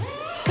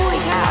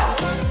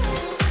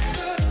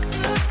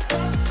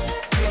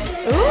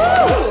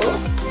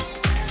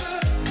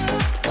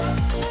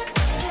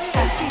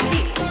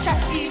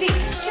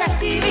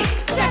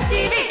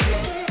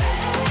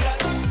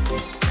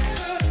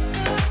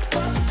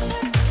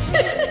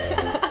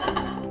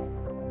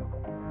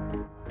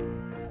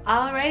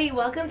Alrighty,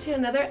 welcome to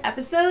another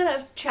episode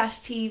of Trash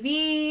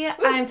TV.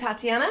 Woo. I'm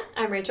Tatiana.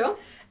 I'm Rachel.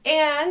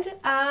 And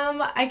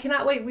I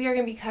cannot wait. We are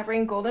going to be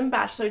covering Golden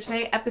Bachelor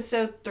today,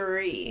 episode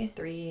 3.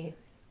 3.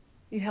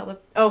 You held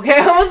up. Okay,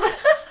 almost.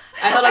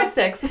 I held up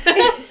 6.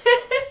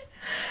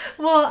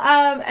 Well,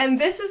 and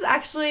this is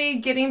actually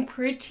getting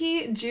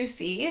pretty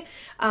juicy.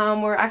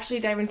 We're actually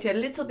diving into a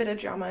little bit of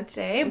drama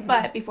today,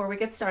 but before we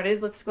get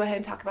started, let's go ahead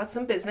and talk about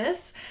some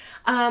business.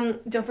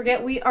 Don't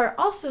forget, we are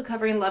also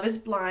covering Love is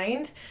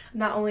Blind,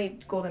 not only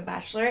Golden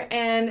Bachelor,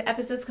 and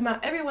episodes come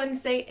out every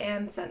Wednesday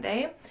and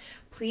Sunday.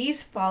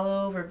 Please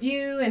follow,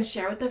 review, and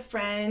share with a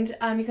friend.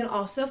 You can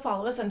also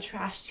follow us on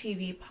Trash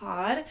TV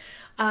Pod,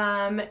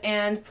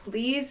 and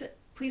please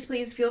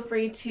feel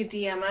free to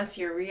DM us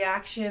your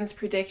reactions,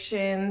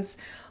 predictions.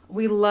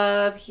 We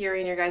love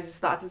hearing your guys'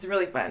 thoughts. It's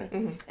really fun.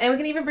 Mm-hmm. And we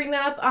can even bring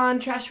that up on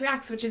Trash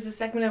Reacts, which is a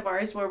segment of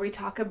ours where we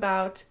talk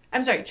about,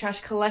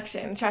 Trash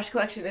Collection. Trash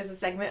Collection is a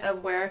segment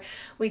of where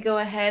we go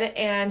ahead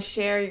and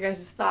share your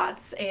guys'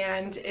 thoughts,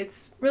 and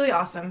it's really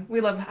awesome.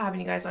 We love having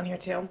you guys on here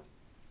too.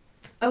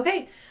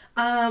 Okay,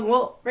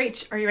 well,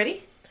 Rach, are you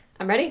ready?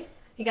 I'm ready.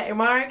 You got your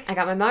mark? I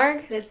got my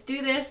mark. Let's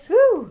do this.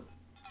 Woo!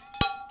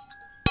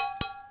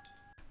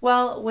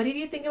 Well, what did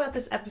you think about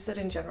this episode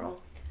in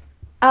general?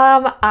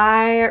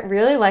 I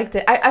really liked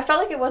it. I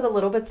felt like it was a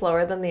little bit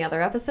slower than the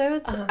other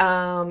episodes.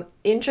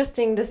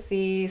 Interesting to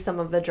see some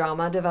of the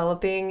drama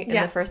developing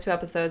in the first 2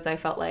 episodes. I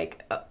felt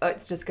like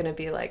it's just going to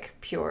be like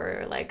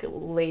pure like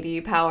lady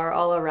power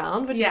all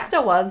around, which it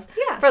still was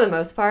for the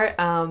most part.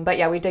 But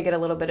yeah, we did get a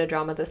little bit of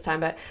drama this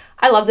time, but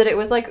I loved it. It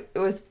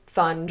was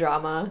fun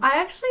drama. I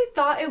actually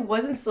thought it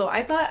wasn't slow.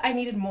 I thought I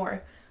needed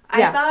more.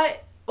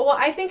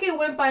 I think it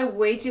went by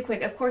way too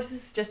quick. Of course,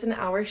 it's just an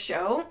hour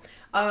show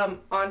on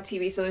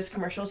TV, so there's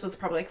commercials, so it's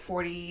probably like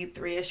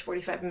 43-ish,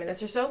 45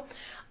 minutes or so.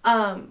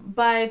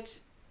 But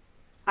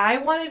I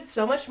wanted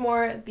so much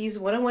more. These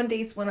one-on-one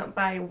dates went up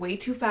by way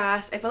too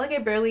fast. I felt like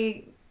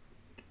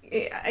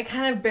I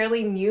kind of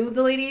barely knew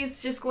the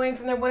ladies just going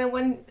from their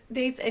one-on-one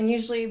dates, and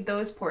usually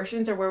those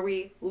portions are where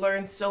we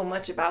learn so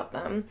much about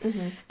them.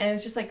 Mm-hmm. And it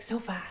was just like so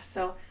fast.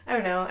 So I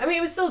don't know. I mean,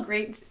 it was still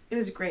great. It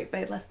was great,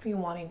 but it left me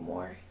wanting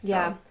more. So.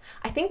 Yeah.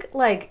 I think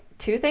like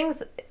 2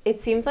 things. It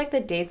seems like the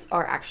dates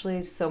are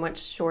actually so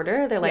much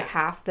shorter. They're like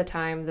half the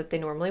time that they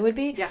normally would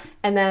be. Yeah.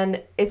 And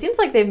then it seems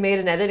like they've made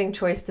an editing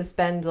choice to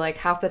spend like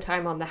half the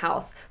time on the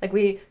house. Like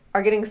we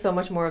are getting so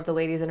much more of the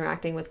ladies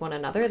interacting with one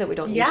another that we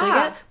don't usually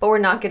get, but we're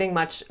not getting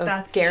much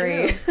of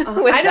Gary with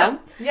I know. them.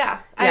 Yeah,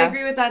 I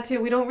agree with that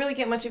too. We don't really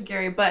get much of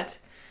Gary, but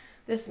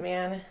this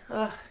man,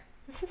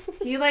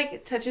 he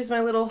like touches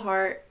my little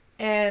heart,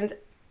 and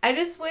I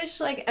just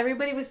wish like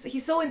everybody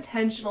he's so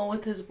intentional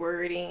with his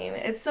wording.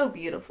 It's so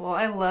beautiful.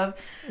 I love,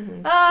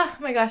 oh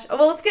my gosh.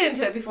 Well, let's get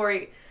into it before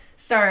we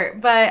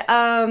start. But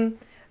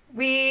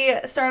we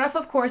start off,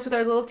 of course, with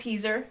our little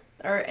teaser.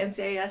 Or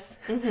NCIS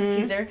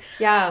teaser.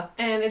 Yeah.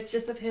 And it's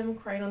just of him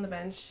crying on the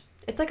bench.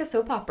 It's like a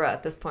soap opera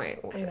at this point.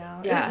 I know.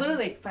 Yeah. It was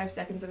literally like 5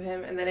 seconds of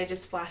him, and then it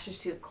just flashes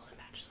to Golden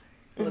Bachelor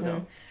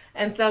logo.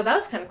 And so that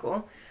was kind of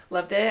cool.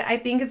 Loved it. I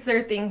think it's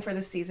their thing for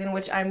the season,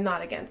 which I'm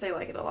not against. I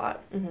like it a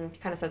lot.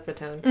 Kind of sets the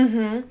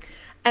tone.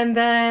 And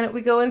then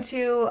we go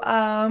into,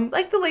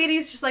 like, the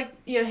ladies just, like,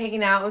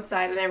 hanging out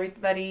outside and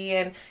everybody.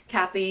 And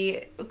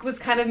Kathy was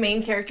kind of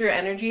main character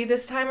energy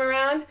this time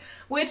around,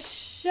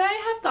 which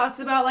I have thoughts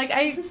about. Like,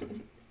 I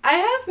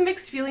have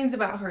mixed feelings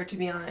about her, to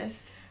be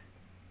honest.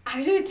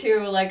 I do,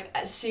 too. Like,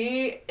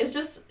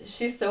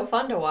 she's so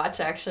fun to watch.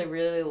 I actually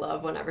really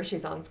love whenever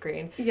she's on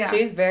screen. Yeah.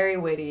 She's very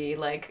witty,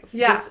 like,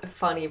 just a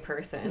funny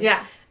person.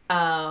 Yeah.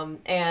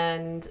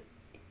 And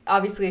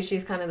obviously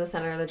she's kind of the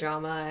center of the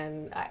drama,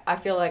 and I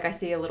feel like I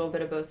see a little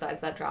bit of both sides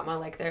of that drama.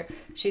 Like I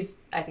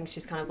think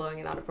she's kind of blowing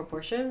it out of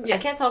proportion. Yes.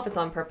 I can't tell if it's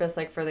on purpose,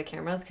 like for the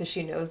cameras, because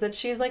she knows that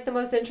she's like the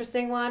most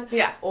interesting one.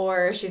 Yeah.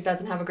 Or she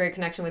doesn't have a great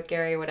connection with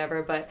Gary or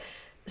whatever, but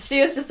she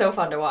is just so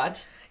fun to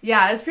watch.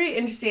 Yeah, it was pretty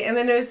interesting. And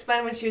then it was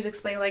fun when she was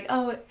explaining like,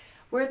 oh,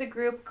 we're the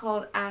group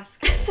called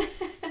Asking.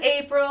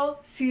 April,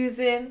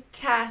 Susan,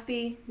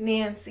 Kathy,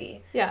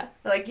 Nancy. Yeah.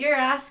 Like, you're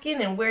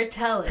asking and we're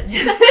telling.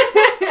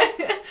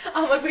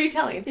 I'm like, what are you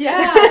telling?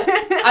 Yeah.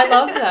 I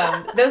love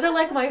them. Those are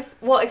like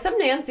except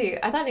Nancy.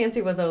 I thought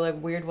Nancy was a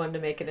like weird one to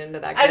make it into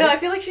that group. I know. I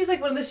feel like she's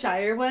like one of the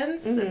shyer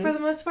ones for the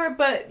most part.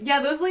 But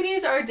yeah, those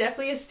ladies are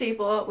definitely a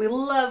staple. We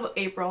love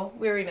April.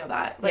 We already know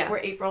that. Like, where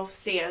April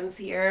stands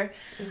here.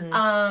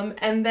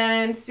 And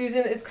then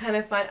Susan is kind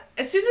of fun.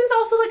 Susan's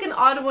also like an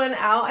odd one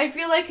out. I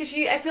feel like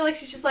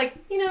she's just like,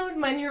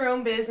 mind your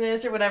own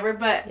business or whatever.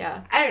 But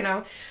I don't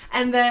know.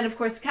 And then, of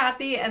course,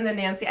 Kathy and then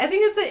Nancy. I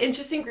think it's an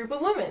interesting group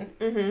of women.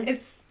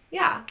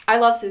 Yeah. I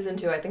love Susan,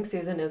 too. I think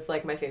Susan is,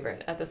 like, my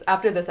favorite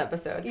after this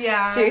episode.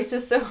 Yeah. She's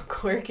just so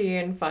quirky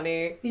and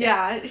funny.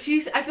 Yeah. I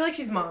feel like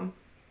she's mom.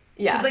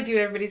 Yeah. She's, like, doing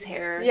everybody's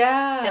hair.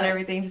 Yeah. And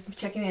everything, just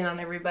checking in on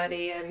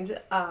everybody. And,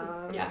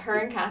 her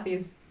and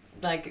Kathy's,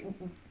 like,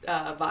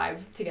 vibe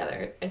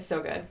together is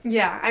so good.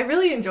 Yeah. I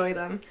really enjoy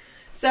them.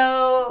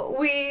 So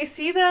we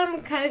see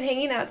them kind of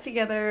hanging out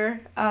together,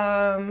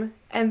 and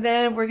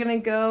then we're going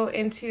to go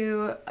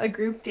into a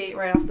group date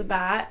right off the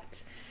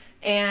bat.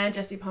 And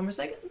Jesse Palmer's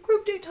like,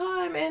 group date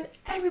time, and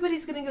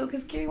everybody's going to go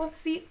because Gary wants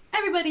to see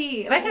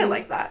everybody. And I kind of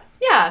like that.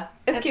 Yeah,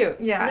 it's cute.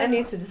 Yeah. No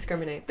need to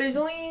discriminate. There's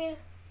only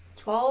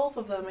 12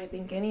 of them, I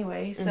think,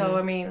 anyway. So,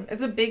 I mean,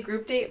 it's a big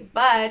group date.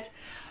 But,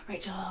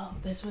 Rachel,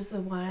 this was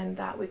the one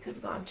that we could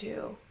have gone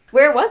to.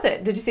 Where was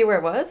it? Did you see where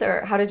it was?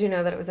 Or how did you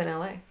know that it was in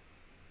LA?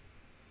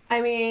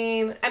 I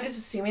mean, I'm just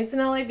assuming it's in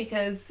LA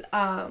because,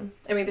 I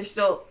mean, they're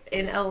still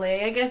in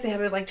LA, I guess. They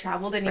haven't, like,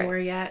 traveled anywhere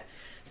yet.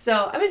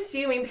 So I'm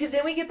assuming, because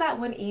then we get that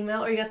one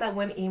email, or you got that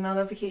one email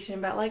notification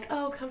about, like,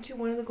 oh, come to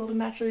one of the Golden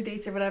Bachelor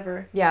dates or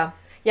whatever. Yeah.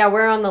 Yeah,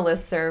 we're on the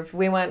listserv.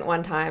 We went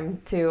one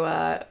time to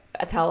a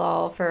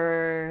tell-all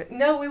for...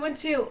 No, we went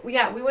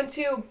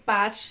to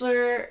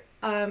Bachelor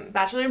in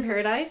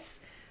Paradise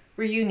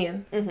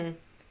reunion. Mm-hmm.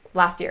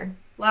 Last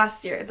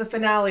year, the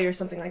finale or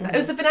something like that. It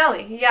was the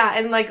finale, yeah,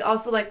 and like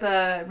also like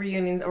the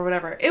reunion or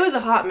whatever. It was a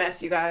hot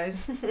mess, you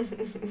guys.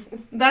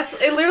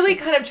 It literally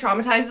kind of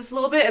traumatized us a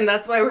little bit, and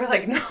that's why we're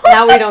like, no.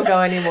 Now we don't go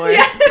anymore.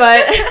 Yeah.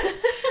 But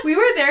we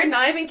were there,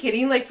 not even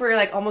kidding, like for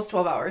like almost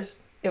 12 hours.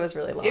 It was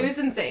really long. It was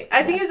insane.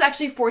 I think it was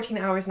actually 14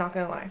 hours, not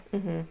gonna lie.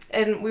 Mm-hmm.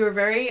 And we were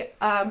very,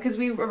 because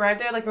we arrived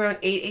there like around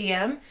 8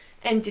 a.m.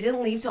 and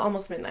didn't leave till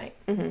almost midnight.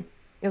 Mm-hmm.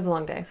 It was a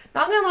long day.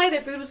 Not gonna lie,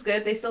 their food was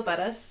good. They still fed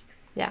us.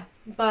 Yeah.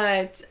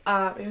 But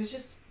it was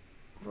just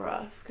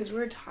rough because we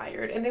were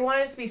tired and they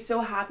wanted us to be so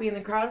happy in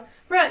the crowd.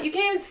 Bruh, you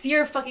can't even see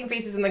our fucking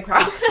faces in the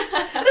crowd. It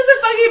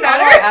doesn't fucking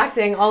matter. All our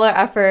acting, all our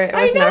effort, it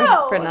was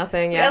never for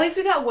nothing. Yeah. At least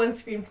we got one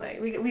screenplay.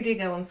 We did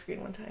get one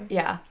screen one time.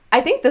 Yeah.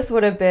 I think this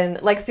would have been,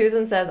 like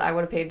Susan says, I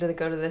would have paid to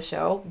go to this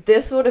show.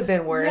 This would have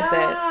been worth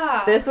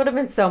it. This would have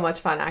been so much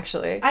fun,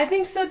 actually. I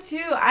think so,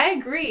 too. I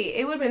agree.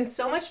 It would have been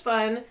so much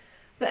fun.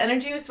 The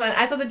energy was fun.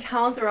 I thought the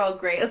talents were all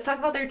great. Let's talk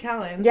about their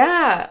talents.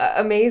 Yeah,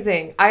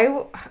 amazing.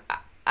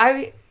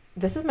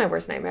 This is my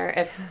worst nightmare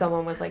if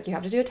someone was like, you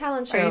have to do a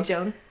talent show. Are you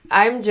Joan?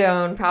 I'm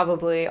Joan,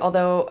 probably.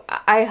 Although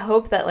I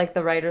hope that like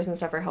the writers and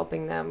stuff are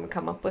helping them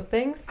come up with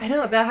things. I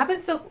know that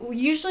happens. So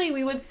usually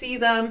we would see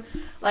them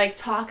like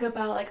talk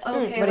about like,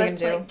 okay,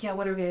 let's like, yeah,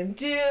 what are we gonna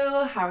do?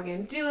 How are we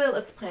gonna do it?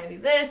 Let's plan to do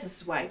this.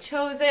 This is why I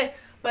chose it.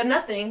 But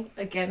nothing.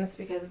 Again, it's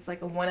because it's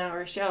like a 1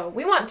 hour show.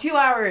 We want 2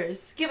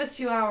 hours. Give us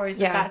 2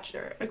 hours of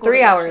Bachelor.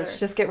 3 hours.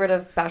 Just get rid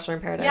of Bachelor in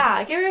Paradise.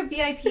 Yeah, get rid of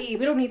BIP.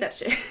 We don't need that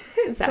shit.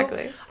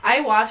 Exactly. So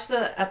I watched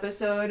the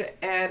episode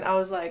and I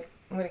was like,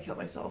 I'm going to kill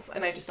myself.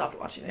 And I just stopped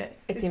watching it.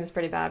 It seems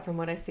pretty bad from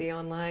what I see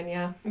online,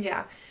 yeah.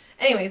 Yeah.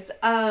 Anyways,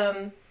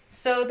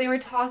 so they were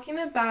talking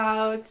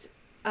about...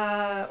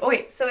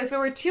 so if it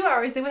were 2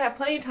 hours, they would have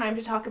plenty of time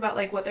to talk about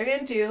like what they're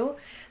going to do.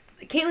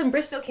 Caitlin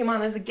Bristow came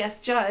on as a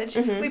guest judge.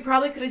 Mm-hmm. We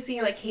probably could have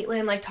seen like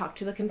Caitlin like talk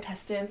to the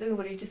contestants and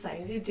what are you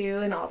deciding to do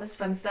and all this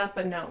fun stuff,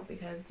 but no,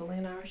 because it's only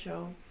an hour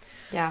show.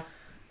 Yeah.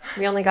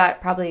 We only got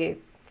probably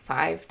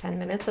 5-10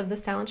 minutes of this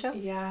talent show.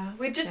 Yeah.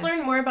 We just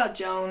learned more about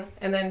Joan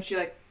and then she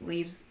like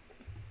leaves.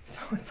 So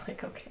it's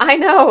like, okay. I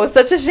know,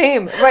 such a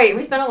shame. Right,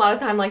 we spent a lot of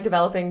time like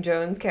developing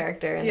Joan's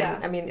character. And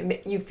then, I mean,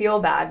 you feel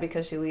bad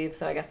because she leaves,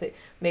 so I guess it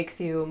makes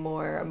you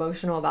more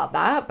emotional about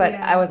that. But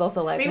I was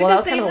also like, maybe that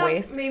was kind of a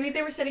waste. Maybe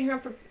they were setting her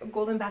up for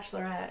Golden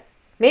Bachelorette.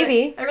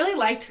 Maybe. I really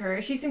liked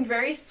her. She seemed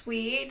very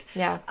sweet.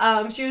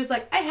 Yeah. She was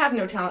like, I have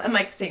no talent. I'm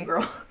like, same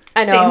girl.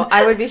 I know.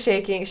 I would be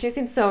shaking. She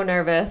seems so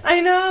nervous.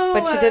 I know.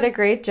 But she did a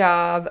great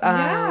job.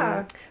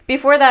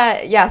 Before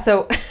that,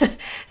 so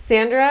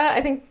Sandra, I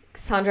think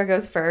Sandra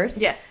goes first.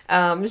 Yes.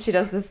 She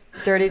does this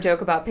dirty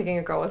joke about picking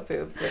a girl with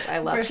boobs, which I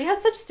love. She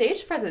has such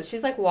stage presence.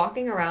 She's like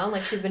walking around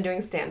like she's been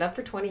doing stand-up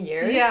for 20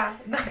 years. Yeah.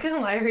 Not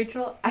gonna lie,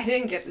 Rachel, I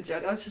didn't get the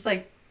joke. I was just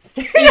like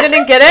staring. You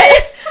didn't get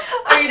it?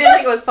 Or you didn't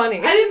think it was funny?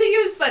 I didn't think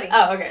it was funny.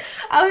 Oh, okay.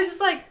 I was just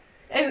like,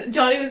 and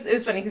it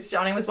was funny because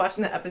Johnny was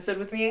watching the episode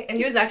with me and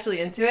he was actually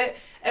into it.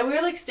 And we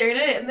were like staring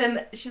at it and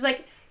then she's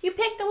like, you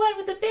picked the one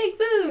with the big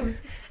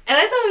boobs. And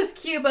I thought it was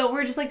cute, but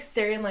we're just like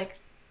staring like,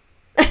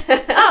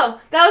 oh,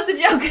 that was the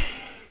joke.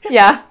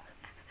 Yeah.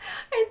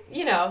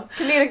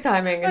 Comedic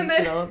timing is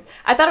still...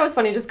 I thought it was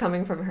funny just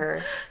coming from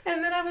her.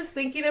 And then I was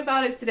thinking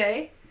about it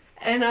today,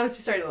 and I was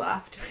just starting to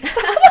laugh to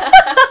myself.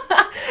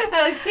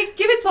 I like,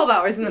 give it 12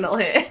 hours and then I'll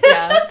hit.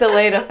 Yeah,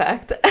 delayed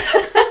effect.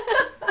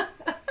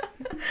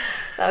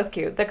 That was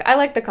cute. I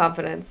like the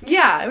confidence.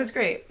 Yeah, it was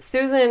great.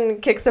 Susan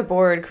kicks a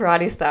board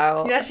karate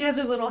style. Yeah, she has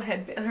her little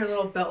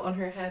belt on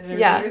her head and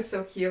everything. It was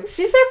so cute.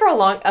 She's there for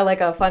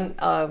a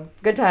fun,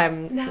 good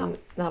time. Now,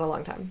 not a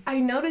long time.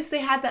 I noticed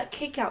they had that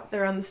cake out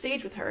there on the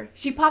stage with her.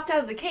 She popped out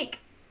of the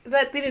cake.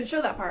 That they didn't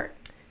show that part.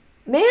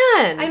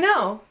 Man. I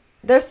know.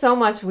 There's so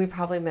much we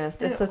probably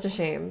missed. It's such a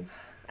shame.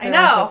 I know.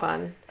 It was so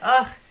fun.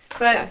 Ugh.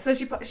 But so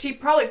she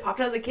probably popped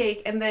out of the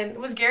cake and then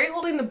was Gary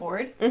holding the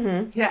board?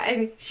 Mm-hmm. Yeah,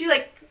 and she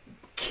like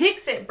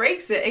kicks it,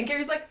 breaks it, and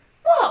Gary's like,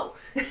 whoa!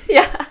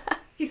 Yeah.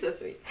 He's so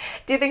sweet.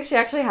 Do you think she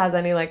actually has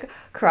any, like,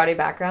 karate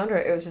background, or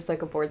it was just,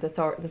 like, a board that's,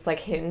 like,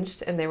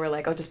 hinged, and they were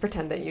like, oh, just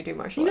pretend that you do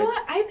martial arts? You know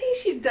what? I think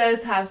she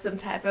does have some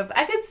type of...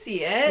 I could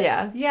see it.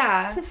 Yeah.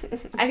 Yeah.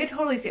 I could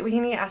totally see it. We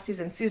need to ask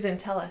Susan. Susan,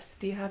 tell us.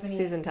 Do you have any...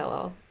 Susan, tell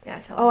all. Yeah,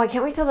 tell all. Oh, I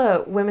can't wait till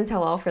the women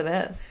tell all for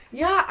this.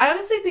 Yeah, I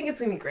honestly think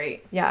it's going to be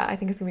great. Yeah, I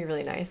think it's going to be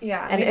really nice.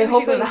 Yeah. And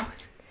hopefully...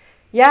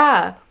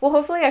 Yeah. Well,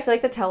 hopefully, I feel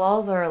like the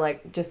tell-alls are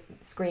like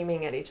just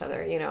screaming at each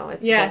other. You know,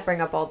 it's like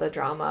bring up all the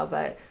drama,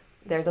 but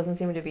there doesn't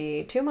seem to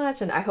be too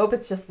much. And I hope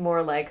it's just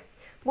more like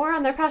more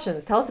on their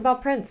passions. Tell us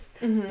about Prince.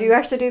 Mm-hmm. Do you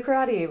actually do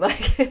karate?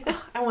 Like,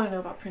 I want to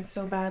know about Prince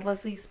so bad.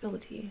 Leslie, spill the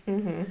tea.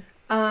 Mm-hmm.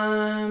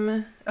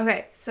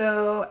 Okay,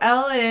 so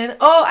Ellen.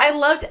 Oh, I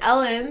loved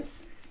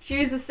Ellen's. She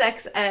was the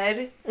sex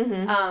ed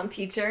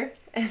teacher,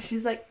 and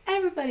she's like,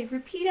 everybody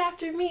repeat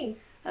after me.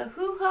 A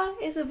hoo-ha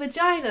is a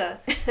vagina.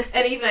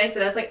 And even I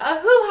said, I was like, a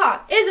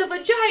hoo-ha is a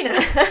vagina.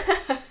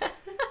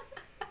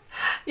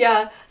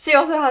 Yeah. She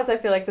also has, I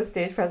feel like, the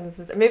stage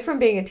presence. Maybe from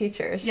being a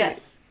teacher. She,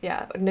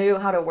 yeah, knew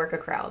how to work a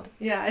crowd.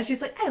 Yeah, and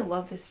she's like, I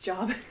love this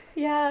job.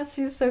 Yeah,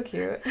 she's so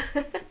cute.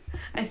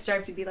 I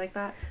strive to be like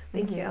that.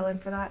 Thank you, Ellen,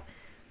 for that.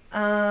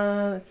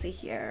 Let's see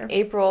here.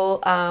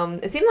 April,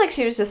 it seemed like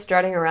she was just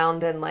strutting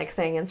around and like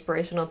saying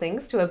inspirational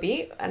things to a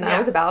beat, and I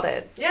was about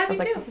it. Yeah, me too. I was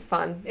like, this is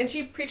fun. And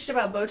she preached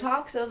about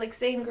Botox, so I was like,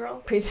 same girl.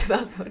 Preached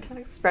about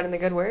Botox, spreading the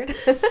good word.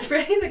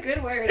 Spreading the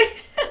good word.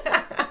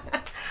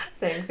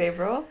 Thanks,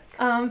 April.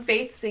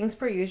 Faith sings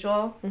per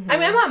usual. I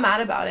mean, I'm not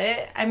mad about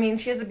it. I mean,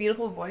 she has a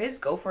beautiful voice.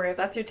 Go for it. If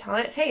that's your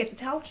talent, hey, it's a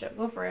talent show.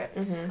 Go for it.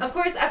 Of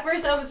course, at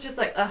first I was just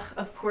like, ugh,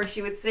 of course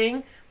she would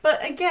sing.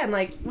 But again,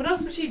 like, what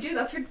else would she do?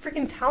 That's her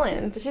freaking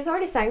talent. She's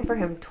already sang for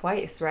him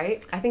twice,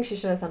 right? I think she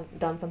should have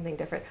done something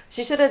different.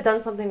 She should have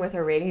done something with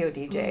her radio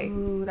DJ.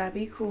 Ooh, that'd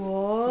be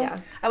cool. Yeah.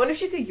 I wonder if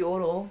she could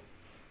yodel.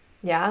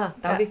 Yeah,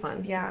 that would be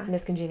fun. Yeah.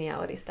 Miss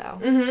Congeniality style.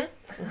 With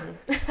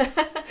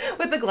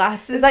the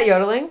glasses. Is that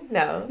yodeling?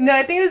 No. No,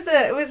 I think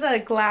it was a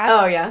glass.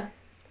 Oh, yeah.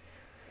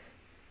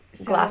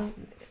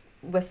 Glass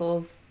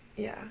whistles.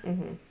 Yeah.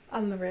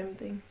 On the rim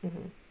thing.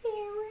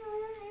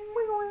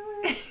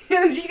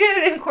 You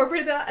could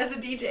incorporate that as a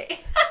DJ.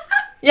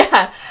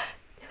 Yeah.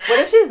 What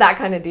if she's that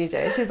kind of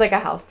DJ? She's like a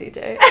house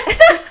DJ.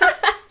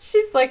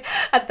 She's like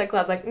at the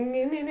club, like.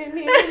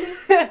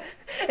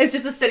 It's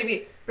just a steady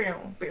beat.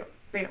 Bam, bam,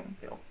 bam,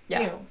 bam.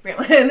 Yeah. Bam, bam.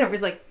 And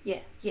everybody's like, yeah,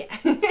 yeah.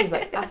 She's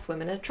like, I'll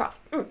swim in a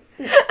trough.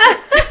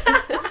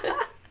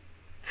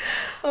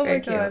 Oh my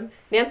God. Cute.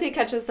 Nancy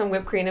catches some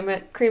whipped cream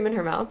in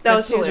her mouth. That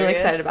was she was really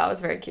excited about. It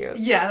was very cute.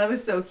 Yeah, that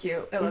was so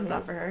cute. I love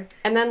that for her.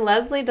 And then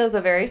Leslie does a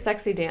very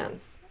sexy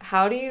dance.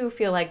 How do you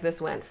feel like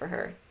this went for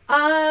her?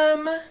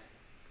 I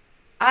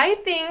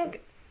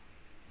think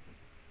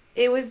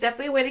it was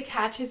definitely a way to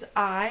catch his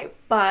eye,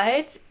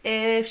 but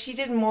if she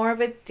did more of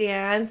a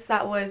dance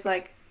that was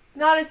like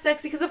not as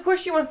sexy, because of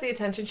course she wants the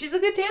attention. She's a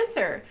good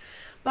dancer.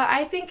 But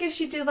I think if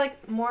she did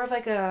like more of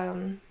like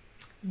a,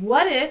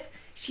 what if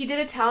she did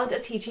a talent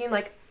of teaching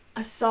like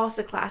a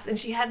salsa class and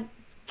she had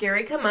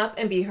Gary come up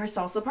and be her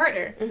salsa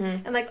partner.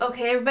 And like,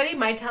 okay, everybody,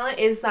 my talent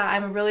is that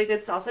I'm a really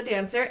good salsa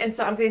dancer, and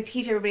so I'm going to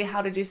teach everybody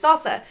how to do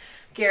salsa.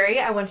 Gary,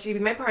 I want you to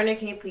be my partner.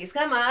 Can you please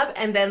come up?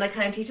 And then like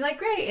kind of teach like,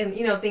 great, and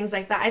you know, things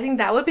like that. I think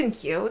that would have been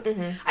cute.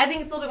 I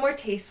think it's a little bit more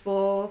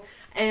tasteful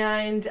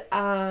and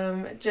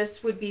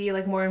just would be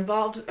like more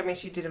involved. I mean,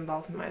 she did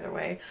involve him either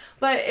way,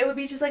 but it would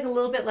be just like a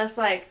little bit less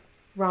like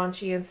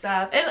raunchy and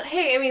stuff. And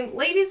hey, I mean,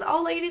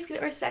 all ladies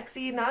are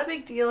sexy, not a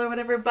big deal or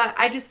whatever, but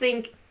I just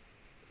think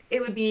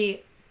it would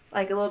be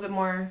like a little bit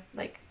more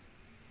like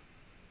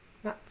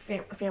not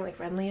family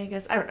friendly, I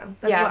guess. I don't know.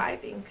 That's what I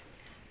think.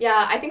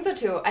 Yeah, I think so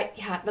too.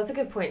 Yeah, that's a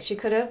good point. She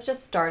could have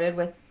just started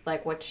with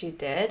like what she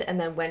did, and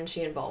then when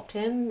she involved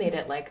him, made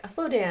it like a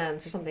slow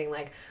dance or something,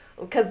 like,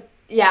 because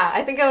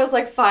I think I was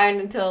like fine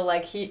until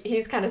like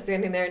he's kind of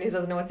standing there and he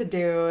doesn't know what to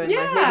do, and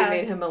like maybe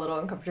made him a little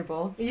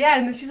uncomfortable. Yeah,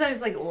 and then she's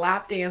always like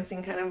lap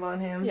dancing kind of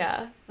on him.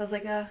 Yeah, I was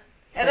like, And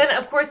then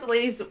of course the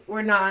ladies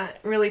were not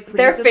really pleased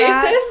their with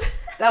faces.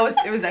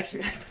 It was actually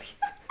really funny.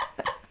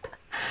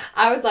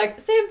 I was like,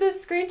 save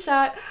this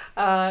screenshot.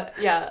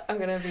 I'm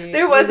gonna be.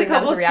 There was a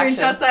couple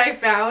screenshots I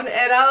found,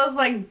 and I was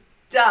like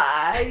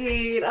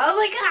dying. I was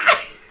like,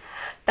 ah.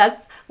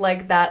 That's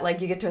like that. Like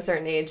you get to a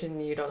certain age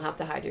and you don't have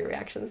to hide your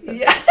reactions.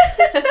 Yeah.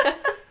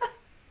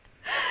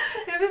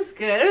 It was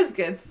good. It was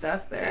good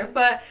stuff there.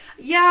 But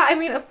yeah, I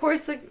mean, of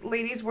course, the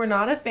ladies were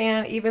not a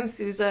fan. Even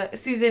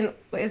Susan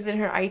is in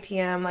her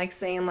ITM, like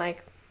saying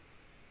like.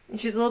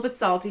 She's a little bit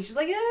salty. She's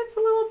like, yeah, it's a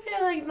little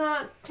bit, like,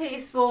 not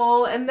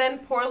tasteful. And then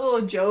poor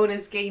little Joan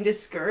is getting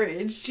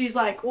discouraged. She's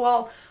like,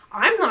 well,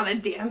 I'm not a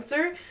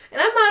dancer. And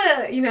I'm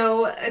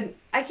not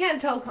I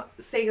can't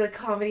say, like,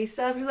 comedy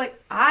stuff. She's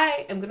like,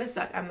 I am going to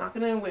suck. I'm not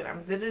going to win.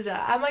 I'm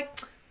da-da-da. I'm like,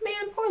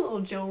 man, poor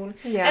little Joan.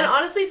 Yeah. And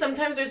honestly,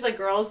 sometimes there's, like,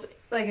 girls,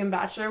 like, in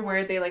Bachelor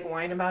where they, like,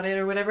 whine about it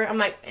or whatever. I'm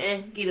like,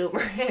 get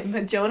over it.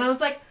 But Joan, I was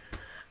like,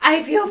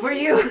 I feel for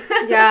you.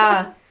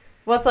 Yeah.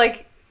 Well, it's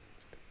like,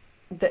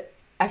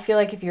 I feel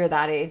like if you're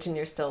that age and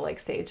you're still like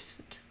stage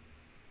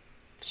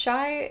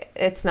shy,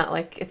 it's not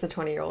like it's a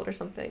 20-year-old or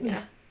something.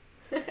 Yeah.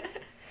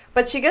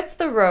 But she gets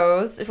the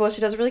rose. Well, she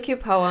does a really cute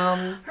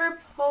poem. Her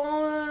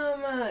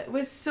poem It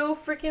was so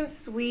freaking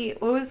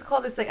sweet. What was it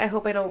called? It's like, I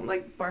hope I don't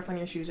like barf on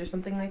your shoes or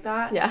something like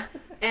that. Yeah.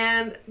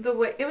 And the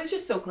way, it was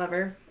just so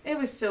clever. It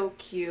was so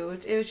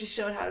cute. It was just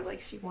showed how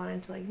like she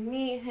wanted to like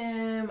meet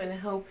him and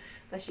hope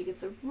that she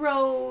gets a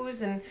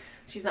rose, and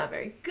she's not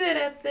very good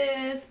at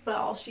this, but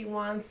all she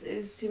wants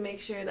is to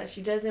make sure that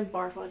she doesn't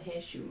barf on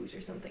his shoes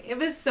or something. It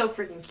was so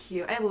freaking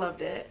cute. I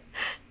loved it.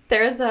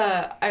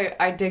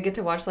 I did get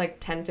to watch like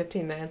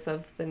 10-15 minutes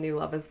of the new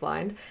Love is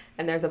Blind,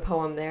 and there's a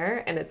poem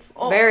there, and it's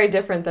very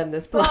different than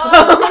this poem.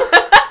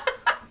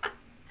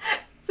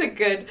 It's a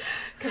good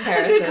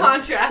comparison. A good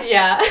contrast.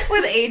 Yeah.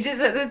 With ages,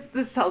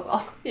 this tells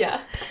all.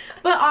 Yeah.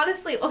 But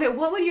honestly, okay,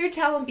 what would your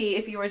talent be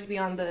if you were to be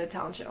on the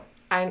talent show?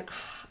 I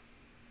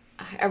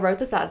wrote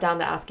this down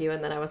to ask you,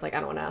 and then I was like, I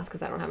don't want to ask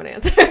because I don't have an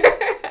answer.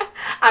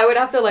 I would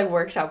have to like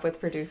workshop with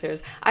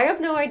producers. I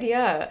have no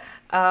idea.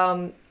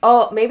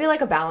 Maybe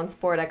like a balance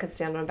board. I could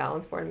stand on a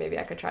balance board and maybe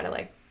I could try to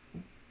like,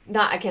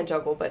 I can't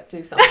juggle, but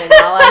do something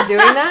while I'm doing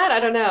that. I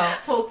don't know.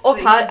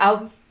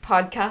 I'll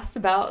podcast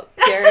about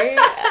Gary.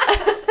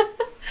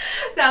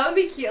 That would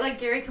be cute. Like,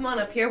 Gary, come on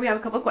up here. We have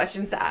a couple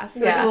questions to ask.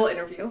 Like a little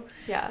interview.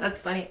 Yeah.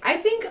 That's funny. I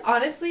think,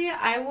 honestly,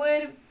 I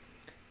would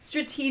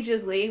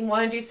strategically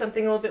want to do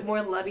something a little bit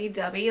more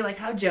lovey-dovey, like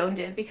how Joan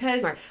did,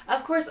 because Smart.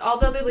 Of course all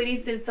the other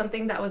ladies did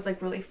something that was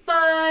like really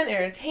fun,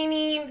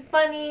 entertaining,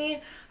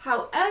 funny.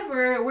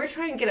 However, we're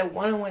trying to get a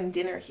one-on-one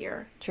dinner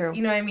here. True.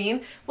 You know what I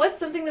mean? What's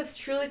something that's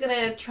truly going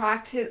to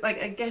attract his,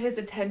 like, get his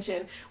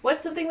attention?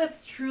 What's something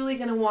that's truly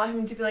going to want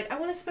him to be like, I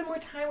want to spend more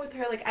time with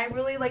her. Like, I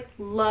really like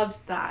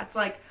loved that. It's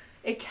like,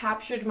 it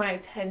captured my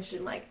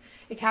attention. Like,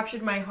 it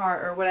captured my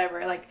heart or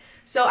whatever. Like,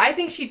 so I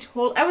think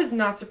I was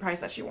not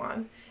surprised that she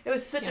won. It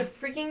was such a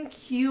freaking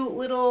cute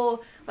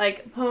little,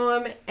 like,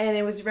 poem, and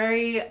it was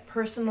very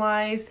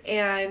personalized,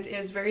 and it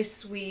was very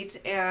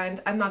sweet,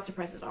 and I'm not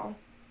surprised at all.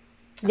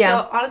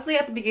 Yeah. So, honestly,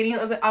 at the beginning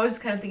of it, I was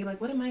kind of thinking, like,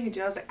 what am I going to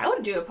do? I was like, I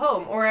would do a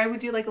poem, or I would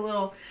do, like, a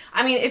little,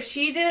 I mean, if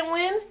she didn't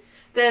win,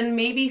 then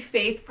maybe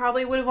Faith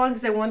probably would have won,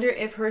 because I wonder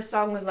if her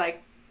song was,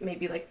 like,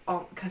 maybe, like,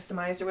 all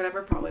customized or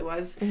whatever, probably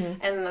was,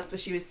 and then that's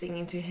what she was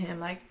singing to him,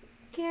 like,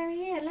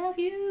 Gary, I love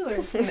you,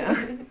 or, you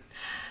know.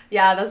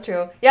 Yeah, that's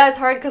true. Yeah, it's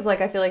hard because,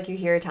 like, I feel like you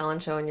hear a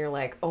talent show and you're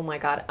like, oh my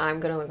god, I'm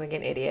going to look like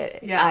an idiot.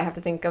 Yeah. I have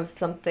to think of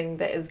something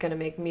that is going to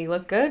make me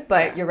look good.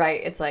 But you're right.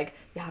 It's like,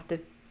 you have to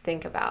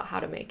think about how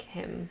to make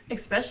him.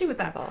 Especially with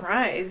that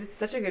prize. It's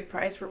such a good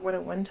prize for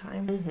one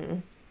time. Mm-hmm.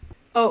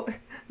 Oh,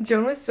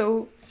 Joan was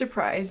so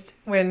surprised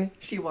when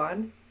she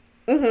won.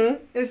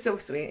 Mm-hmm. It was so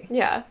sweet.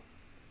 Yeah.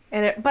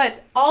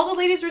 But all the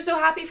ladies were so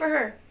happy for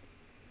her.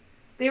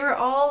 They were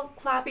all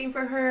clapping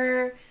for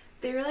her.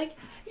 They were like,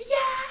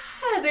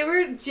 yeah! They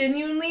were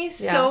genuinely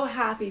so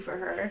happy for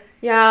her.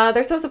 Yeah,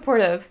 they're so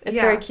supportive. It's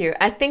very cute.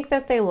 I think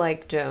that they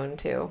like Joan,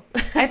 too.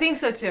 I think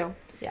so, too.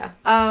 Yeah.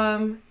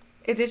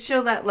 It did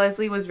show that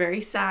Leslie was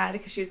very sad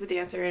because she was the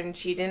dancer and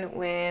she didn't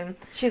win.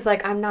 She's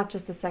like, I'm not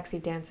just a sexy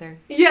dancer.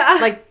 Yeah.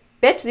 Like,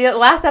 bitch, the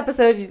last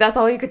episode, that's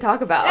all you could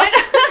talk about.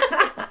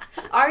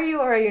 Are you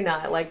or are you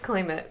not? Like,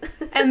 claim it.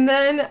 And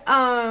then,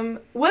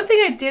 one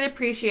thing I did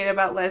appreciate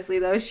about Leslie,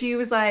 though, she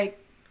was like,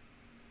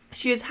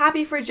 she was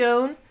happy for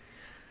Joan.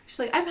 She's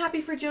like, I'm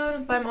happy for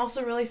Joan, but I'm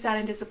also really sad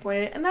and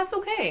disappointed, and that's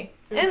okay.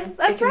 Mm-hmm. And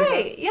that's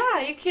right.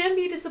 Yeah, you can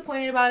be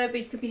disappointed about it, but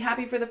you could be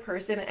happy for the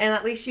person. And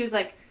at least she was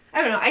like,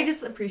 I don't know, I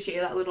just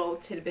appreciated that little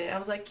tidbit. I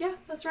was like, yeah,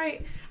 that's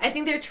right. I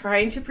think they're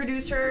trying to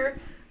produce her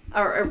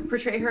or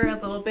portray her a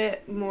little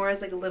bit more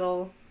as like a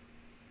little,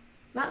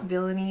 not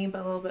villainy,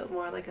 but a little bit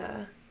more like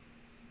a,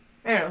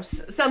 I don't know,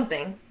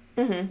 something.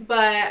 Mm-hmm.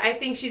 But I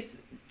think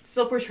she's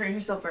still portraying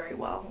herself very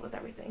well with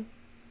everything.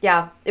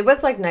 Yeah, it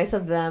was, like, nice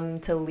of them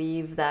to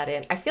leave that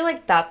in. I feel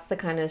like that's the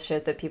kind of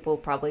shit that people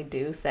probably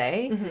do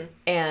say,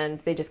 and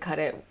they just cut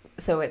it,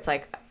 so it's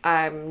like,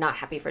 I'm not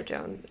happy for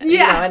Joan. Yeah. You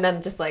know, and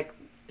then just, like,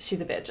 she's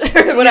a bitch,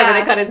 or whatever,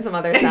 they cut in some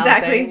other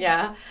sound thing.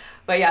 Yeah.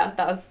 But, yeah,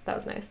 that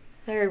was nice.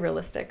 Very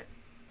realistic.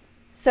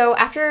 So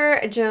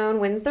after Joan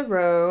wins the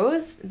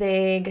rose,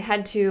 they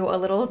head to a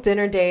little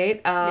dinner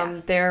date.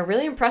 They're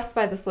really impressed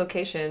by this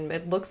location.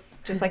 It looks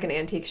just like an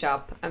antique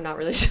shop. I'm not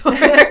really sure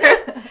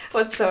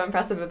what's so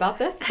impressive about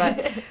this,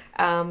 but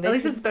at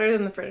least it's better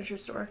than the furniture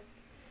store.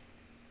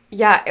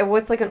 Yeah,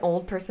 it's like an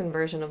old person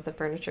version of the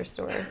furniture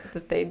store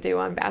that they do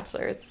on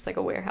Bachelor. It's just like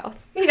a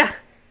warehouse. Yeah.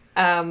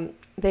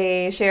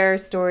 They share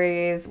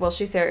stories. Well,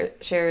 she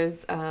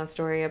shares a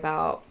story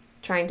about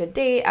trying to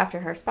date after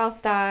her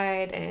spouse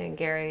died, and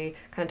Gary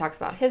kind of talks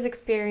about his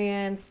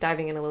experience,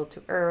 diving in a little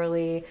too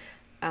early.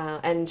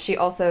 And she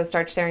also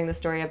starts sharing the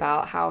story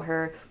about how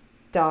her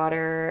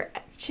daughter,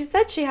 she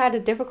said she had a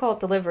difficult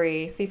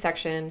delivery,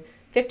 C-section,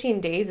 15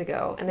 days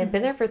ago, and they've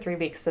been there for 3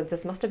 weeks, so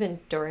this must have been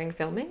during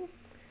filming?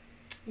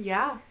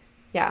 Yeah.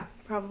 Yeah.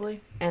 Probably.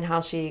 And how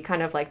she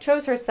kind of like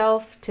chose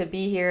herself to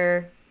be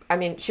here. I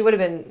mean, she would have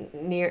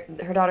been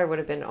her daughter would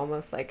have been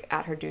almost like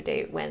at her due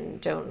date when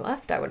Joan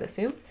left, I would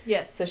assume.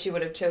 Yes. So she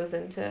would have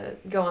chosen to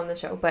go on the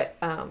show. But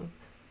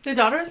The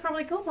daughter was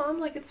probably like, oh, Mom,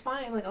 like, it's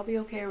fine. Like, I'll be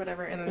okay or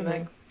whatever. And then,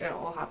 like, it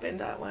all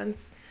happened at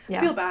once. Yeah.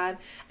 I feel bad.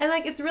 And,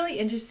 like, it's really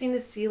interesting to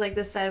see, like,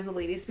 this side of the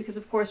ladies because,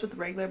 of course, with the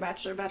regular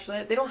Bachelor,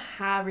 Bachelorette, they don't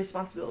have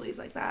responsibilities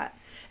like that.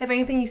 If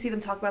anything, you see them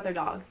talk about their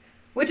dog.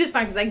 Which is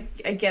fine because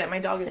I get it. My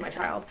dog is my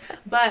child.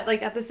 But,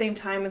 like, at the same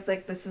time, it's,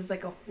 like, this is,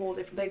 like, a whole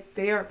different... Like,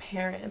 they are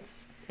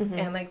parents.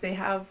 And, like, they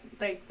have,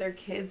 like, their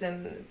kids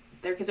and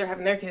their kids are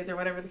having their kids or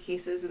whatever the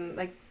case is. And,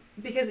 like,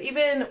 because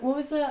even... What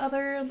was the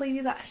other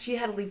lady that... She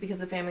had to leave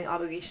because of family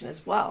obligation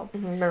as well.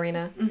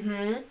 Marina.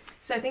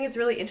 So I think it's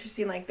really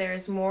interesting. Like,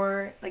 there's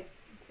more... Like,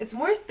 it's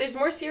more... There's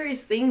more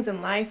serious things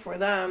in life for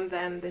them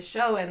than the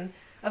show. And,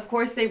 of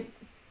course, they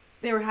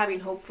were having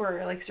hope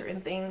for, like, certain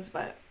things.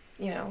 But,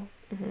 you know...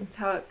 It's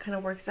how it kind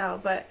of works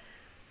out. But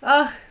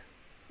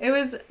it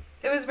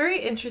was very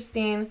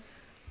interesting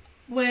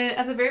when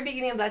at the very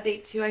beginning of that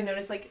date too, I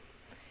noticed like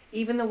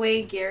even the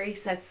way Gary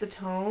sets the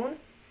tone,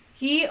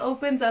 he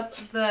opens up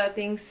the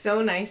thing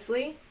so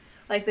nicely.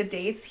 Like the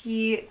dates,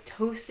 he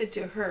toasted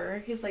to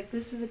her. He's like,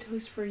 this is a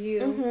toast for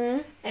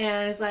you.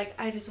 And it's like,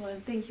 I just want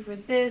to thank you for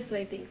this and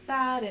I think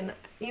that. And,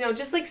 you know,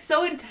 just like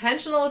so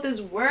intentional with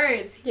his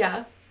words.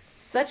 Yeah.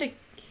 Such a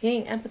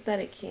king,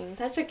 empathetic king.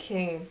 Such a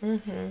king.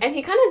 And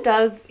he kind of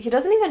does, he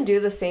doesn't even do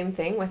the same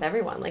thing with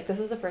everyone. Like, this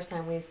is the first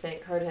time we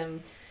heard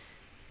him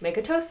make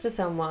a toast to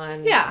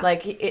someone. Yeah.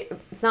 Like,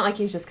 it's not like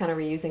he's just kind of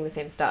reusing the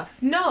same stuff.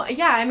 No,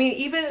 yeah, I mean,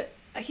 even,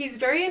 he's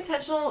very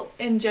intentional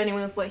and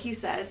genuine with what he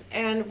says.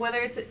 And whether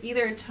it's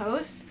either a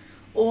toast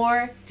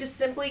or just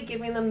simply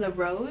giving them the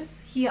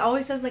rose, he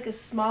always says, like, a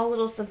small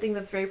little something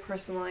that's very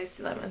personalized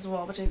to them as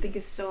well, which I think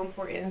is so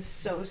important and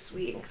so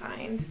sweet and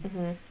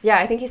kind. Yeah,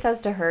 I think he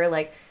says to her,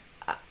 like,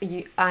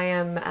 I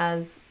am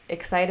as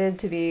excited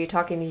to be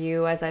talking to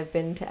you as I've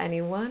been to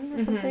anyone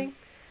or something.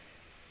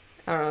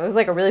 I don't know. It was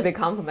like a really big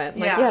compliment.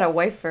 Like, you had a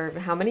wife for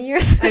how many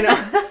years? I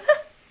know.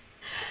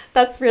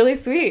 That's really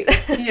sweet.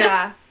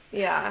 Yeah.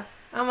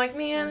 I'm like,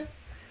 man.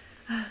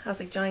 I was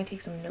like, Johnny,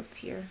 take some notes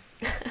here.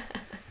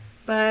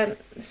 But,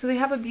 so they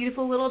have a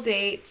beautiful little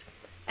date.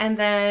 And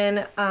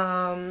then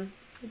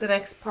the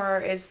next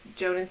part is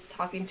Jonas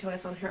talking to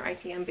us on her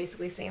ITM,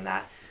 basically saying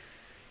that,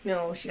 you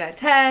know, she got a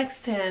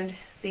text and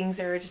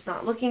things are just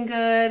not looking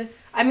good.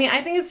 I mean,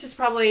 I think it's just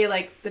probably,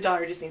 like, the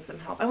daughter just needs some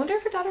help. I wonder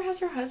if her daughter has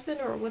her husband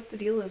or what the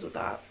deal is with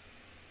that.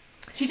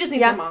 She just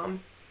needs her mom.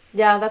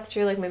 Yeah, that's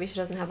true. Like, maybe she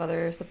doesn't have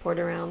other support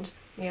around.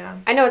 Yeah.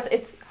 I know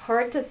it's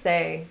hard to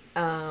say.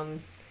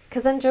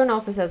 Because then Joan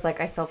also says,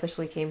 like, I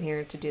selfishly came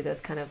here to do this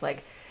kind of,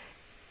 like...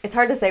 It's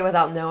hard to say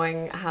without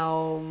knowing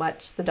how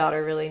much the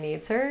daughter really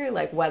needs her,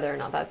 like, whether or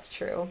not that's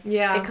true.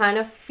 Yeah. It kind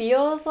of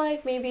feels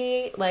like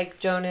maybe, like,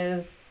 Joan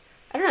is...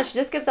 I don't know, she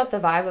just gives up the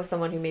vibe of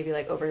someone who maybe,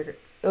 like,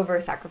 over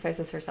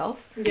sacrifices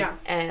herself. Yeah.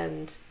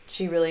 And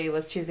she really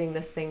was choosing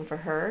this thing for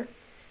her.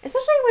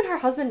 Especially when her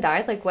husband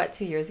died, like,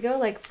 2 years ago?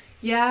 Like,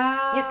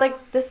 yeah.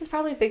 Like, this is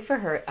probably big for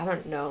her. I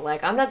don't know.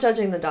 Like, I'm not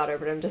judging the daughter,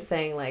 but I'm just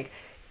saying, like,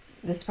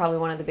 this is probably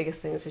one of the biggest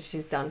things that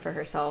she's done for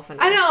herself.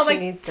 And I know, she like,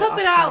 needs tough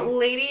to it out,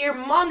 lady. Your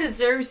mom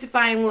deserves to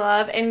find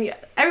love, and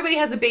everybody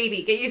has a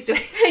baby. Get used to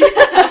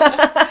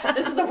it.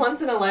 This is a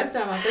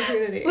once-in-a-lifetime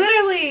opportunity.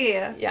 Literally.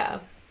 Yeah.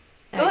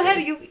 Go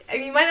ahead.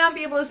 You might not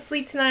be able to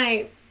sleep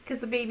tonight because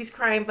the baby's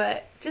crying,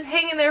 but just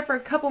hang in there for a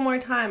couple more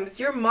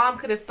times. Your mom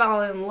could have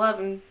fallen in love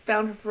and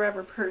found her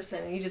forever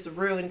person, and you just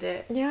ruined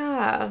it.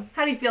 Yeah.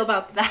 How do you feel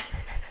about that?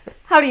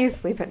 How do you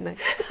sleep at night?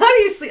 How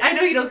do you sleep? I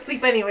know you don't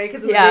sleep anyway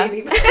because of the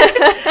baby,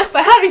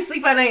 but how do you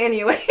sleep at night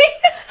anyway?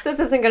 This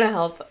isn't going to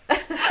help.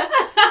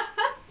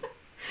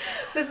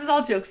 This is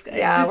all jokes, guys.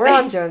 Yeah, we're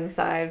on Joan's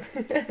side.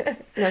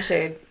 No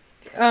shade.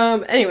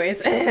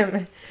 Anyways.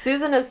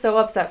 Susan is so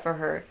upset for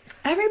her.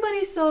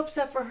 Everybody's so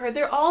upset for her.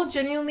 They're all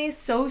genuinely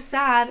so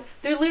sad.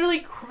 They're literally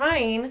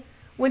crying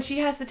when she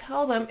has to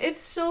tell them. It's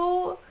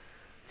so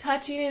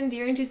touching and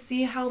endearing to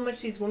see how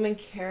much these women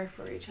care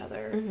for each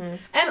other.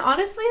 And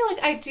honestly,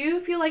 like, I do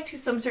feel like to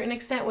some certain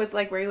extent with,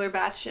 like, regular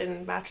Batch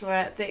and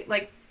Bachelorette,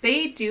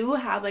 they do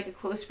have, like, a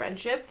close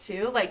friendship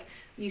too. Like,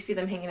 you see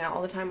them hanging out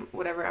all the time,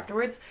 whatever,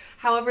 afterwards.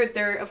 However,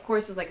 there, of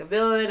course, is, like, a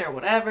villain or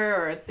whatever,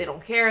 or they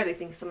don't care. They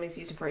think somebody's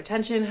using for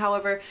attention.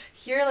 However,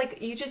 here,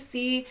 like, you just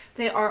see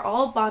they are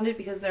all bonded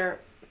because they're,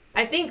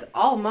 I think,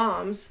 all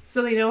moms,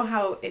 so they know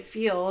how it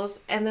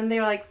feels. And then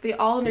they're, like, they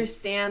all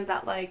understand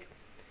that, like,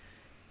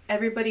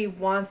 everybody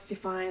wants to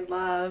find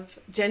love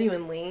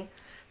genuinely.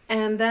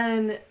 And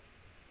then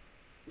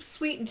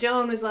sweet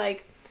Joan was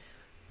like,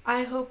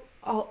 I hope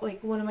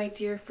one of my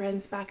dear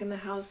friends back in the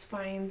house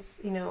finds,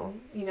 you know,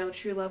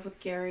 true love with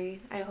Gary.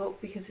 I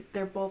hope, because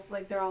they're both,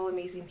 like, they're all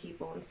amazing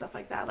people and stuff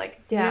like that. Like,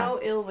 no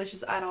ill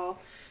wishes at all.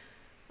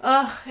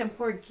 Ugh, and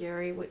poor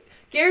Gary.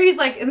 Gary's,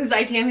 like, in this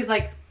ITM, he's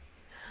like,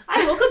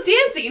 I woke up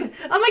dancing.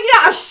 I'm like,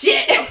 yeah,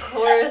 shit. Of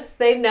course.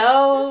 They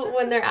know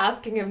when they're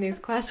asking him these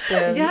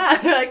questions. Yeah.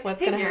 They're like,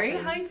 what's hey, gonna Gary,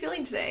 happen? how are you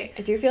feeling today?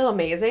 Do you feel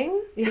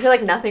amazing? Do you feel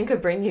like nothing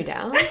could bring you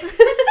down?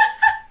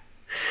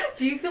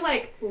 Do you feel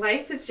like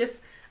life is just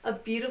a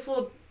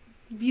beautiful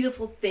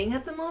beautiful thing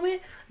at the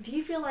moment. Do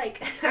you feel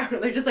like, I don't know,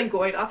 they're just like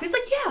going off? He's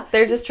like, yeah.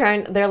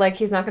 They're like,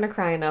 he's not going to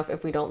cry enough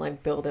if we don't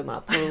like build him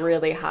up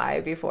really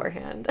high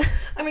beforehand.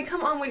 I mean,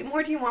 come on, what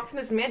more do you want from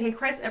this man? He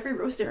cries every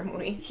rose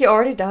ceremony. He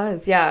already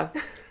does, yeah.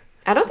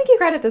 I don't think he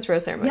cried at this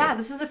rose ceremony. Yeah,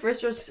 this is the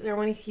first rose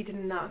ceremony he did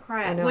not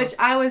cry at, which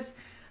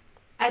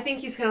I think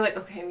he's kind of like,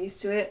 okay, I'm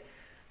used to it.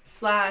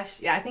 / I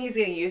think he's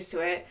getting used to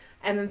it.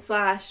 And then /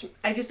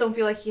 I just don't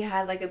feel like he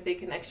had like a big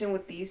connection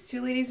with these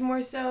two ladies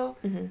more so.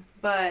 Mm-hmm.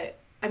 But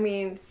I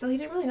mean, still, he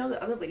didn't really know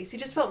the other ladies. He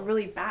just felt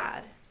really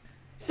bad.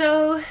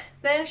 So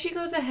then she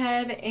goes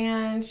ahead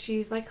and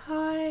she's like,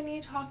 hi, I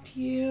need to talk to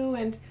you.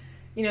 And,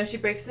 you know, she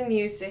breaks the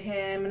news to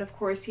him. And of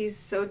course, he's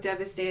so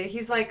devastated.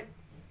 He's like,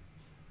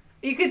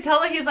 you could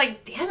tell that he's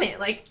like, damn it,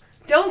 like,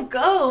 don't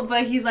go.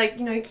 But he's like,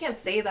 you know, you can't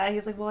say that.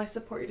 He's like, well, I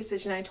support your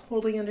decision. I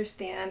totally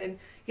understand. And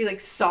he's like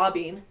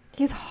sobbing.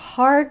 He's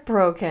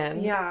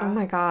heartbroken. Yeah. Oh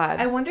my God.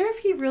 I wonder if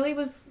he really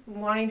was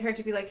wanting her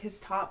to be like his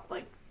top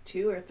like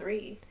 2 or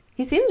 3.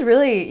 He seems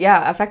really,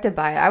 affected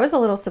by it. I was a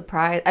little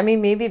surprised. I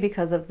mean, maybe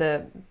because of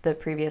the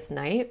previous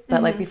night,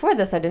 but like before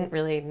this, I didn't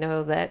really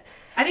know that.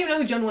 I didn't even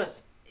know who Joan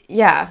was.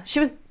 Yeah, she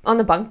was on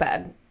the bunk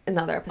bed in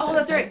the other episode. Oh,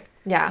 that's right.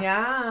 Yeah.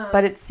 Yeah.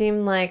 But it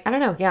seemed like, I don't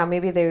know. Yeah,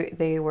 maybe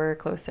they were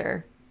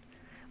closer,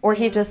 or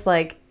he just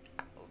like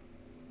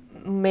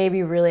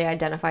maybe really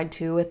identified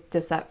too with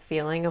just that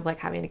feeling of like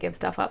having to give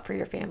stuff up for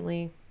your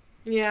family.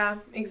 Yeah,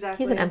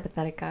 exactly. He's an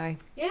empathetic guy.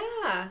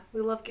 Yeah,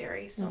 we love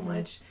Gary so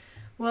much.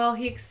 Well,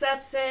 he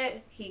accepts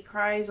it. He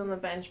cries on the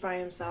bench by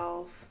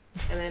himself.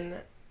 And then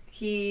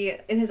he,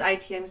 in his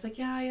ITM, he's like,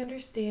 yeah, I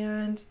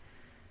understand.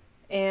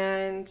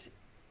 And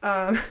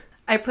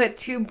I put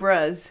 2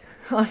 bruhs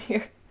on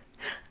here.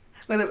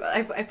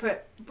 I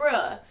put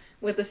bruh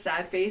with a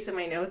sad face in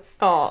my notes.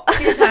 Oh.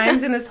 2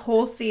 times in this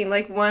whole scene.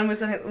 Like, one was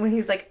when he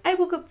was like, I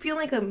woke up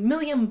feeling like $1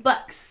 million.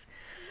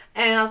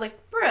 And I was like,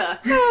 bruh.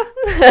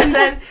 And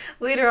then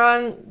later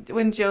on,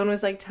 when Joan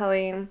was like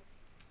telling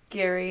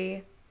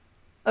Gary...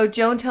 Oh,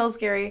 Joan tells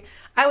Gary,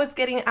 I was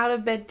getting out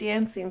of bed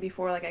dancing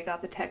before, like, I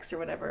got the text or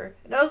whatever.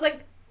 And I was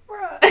like,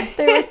 bruh.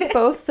 They were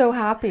both so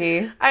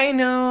happy. I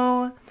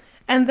know.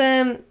 And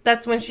then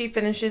that's when she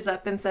finishes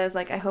up and says,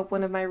 like, I hope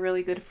one of my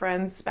really good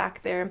friends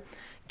back there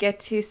get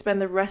to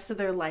spend the rest of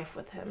their life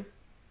with him.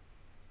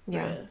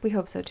 Yeah, we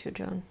hope so too,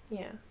 Joan.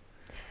 Yeah.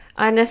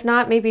 And if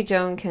not, maybe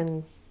Joan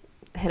can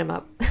hit him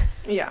up.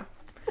 Yeah.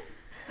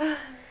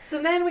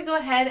 So then we go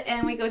ahead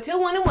and we go to a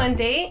 1-on-1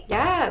 date.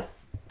 Yes.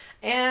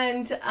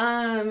 And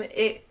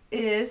it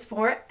is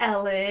for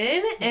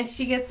Ellen, and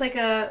she gets like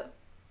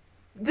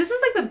this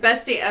is like the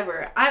best date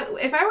ever.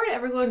 If I were to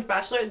ever go on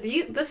Bachelor,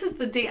 this is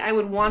the date I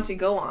would want to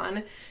go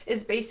on.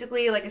 Is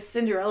basically like a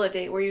Cinderella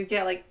date where you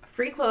get like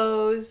free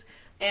clothes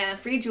and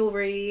free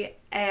jewelry,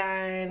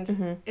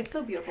 and it's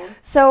so beautiful.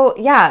 So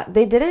yeah,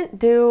 they didn't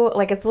do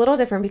like, it's a little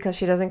different because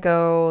she doesn't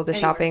go the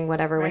shopping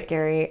whatever with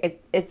Gary.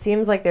 It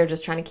seems like they're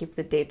just trying to keep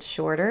the dates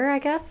shorter, I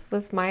guess,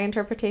 was my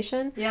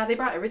interpretation. Yeah, they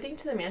brought everything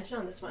to the mansion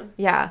on this one.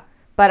 Yeah,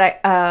 but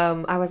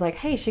I was like,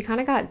 hey, she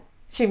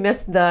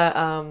missed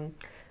the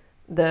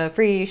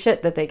free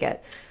shit that they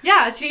get.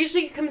 Yeah, she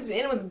usually comes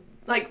in with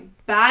like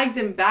bags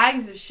and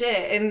bags of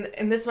shit, and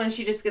in this one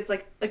she just gets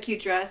like a cute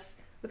dress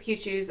with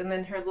cute shoes and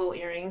then her little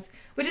earrings,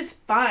 which is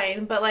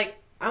fine, but like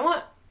I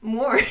want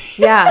more.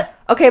 Yeah.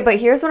 Okay, but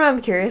here's what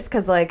I'm curious,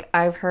 because like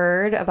I've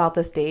heard about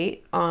this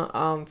date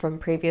from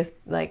previous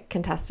like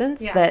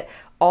contestants that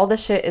all the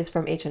shit is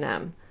from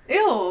H&M.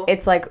 Ew.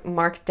 It's like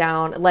marked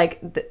down, like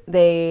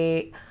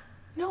they.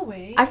 No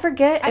way. I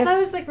forget. I thought it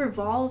was like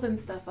Revolve and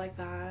stuff like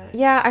that.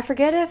 Yeah, I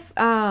forget if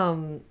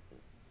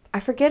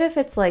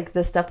it's like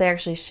the stuff they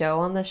actually show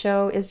on the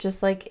show is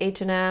just like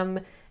H&M.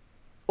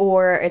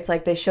 Or it's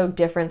like they show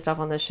different stuff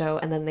on the show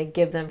and then they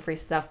give them free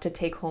stuff to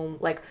take home.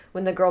 Like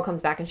when the girl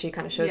comes back and she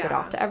kind of shows it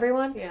off to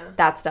everyone. Yeah.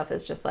 That stuff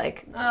is just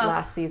like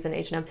last season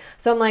H&M.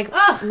 So I'm like,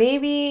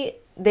 maybe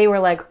they were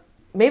like,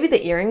 maybe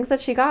the earrings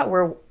that she got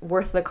were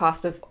worth the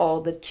cost of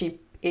all the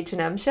cheap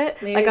H&M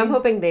shit. Maybe. Like I'm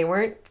hoping they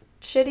weren't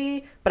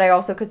shitty, but I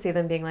also could see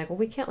them being like, well,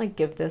 we can't like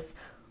give this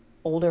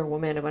older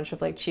woman a bunch of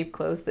like cheap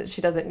clothes that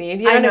she doesn't need.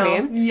 You know what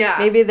I mean? Yeah.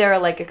 Maybe they're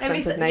like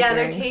expensive, nice yeah,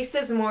 earrings. Their taste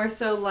is more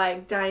so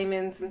like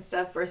diamonds and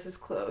stuff versus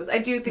clothes. I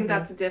do think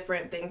that's a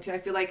different thing too. I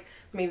feel like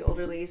maybe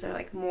older ladies are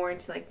like more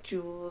into like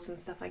jewels and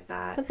stuff like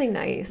that. Something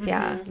nice,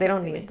 yeah. They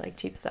don't need like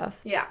cheap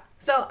stuff. Yeah.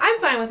 So I'm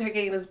fine with her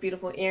getting those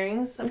beautiful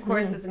earrings. Of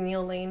course, there's a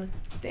Neil Lane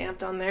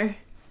stamped on there.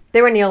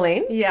 They were Neil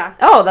Lane? Yeah.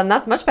 Oh, then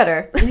that's much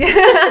better. Yeah.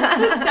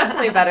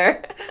 Definitely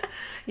better.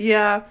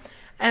 Yeah.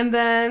 And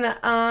then,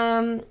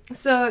 I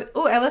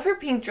love her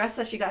pink dress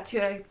that she got too.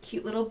 A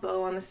cute little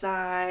bow on the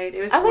side.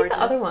 It was gorgeous. I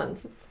like the other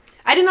ones.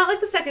 I did not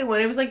like the second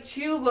one. It was like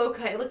too low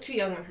cut. It looked too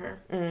young on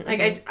her. Mm-hmm.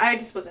 Like I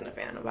just wasn't a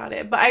fan about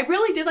it. But I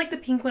really did like the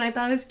pink one. I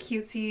thought it was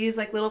cutesy.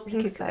 Like little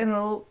pinks and a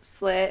little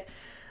slit.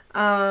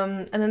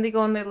 And then they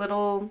go on their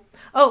little.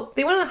 Oh,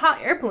 they went on a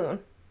hot air balloon.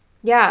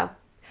 Yeah,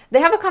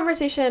 they have a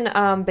conversation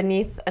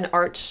beneath an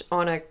arch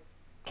on a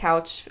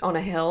couch on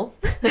a hill.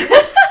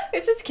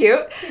 which is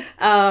cute.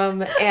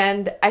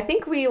 And I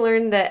think we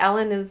learned that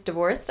Ellen is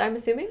divorced, I'm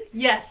assuming.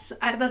 Yes,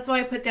 that's what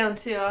I put down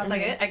too. I was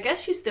like, I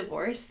guess she's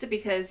divorced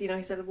because,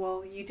 he said,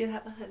 well, you did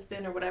have a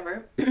husband or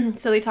whatever.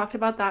 So they talked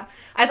about that.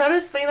 I thought it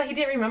was funny that he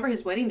didn't remember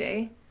his wedding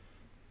day.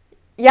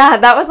 Yeah,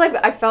 that was like,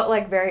 I felt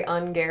like very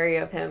un-Gary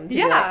of him to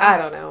be like, I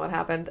don't know what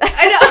happened.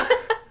 I know.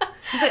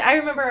 He's like, I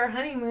remember our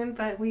honeymoon,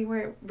 but we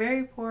were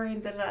very poor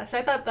and da-da-da. So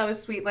I thought that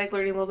was sweet, like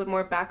learning a little bit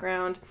more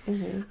background.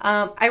 Mm-hmm.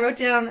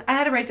 I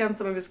had to write down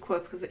some of his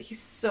quotes because he's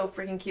so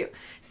freaking cute.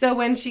 So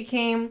when she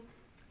came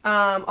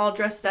all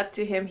dressed up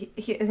to him,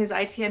 he in his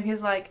ITM, he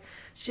was like,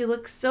 she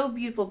looks so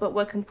beautiful, but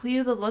what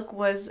completed the look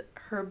was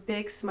her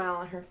big smile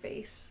on her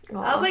face.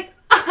 Aww. I was like,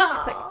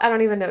 oh. Like, I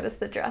don't even notice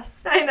the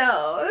dress. I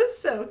know. It was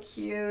so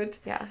cute.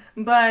 Yeah.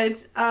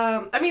 But,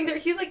 I mean,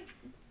 he's like,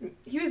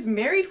 he was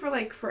married for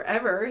like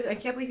forever. I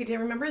can't believe he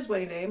didn't remember his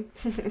wedding day.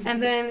 And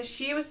then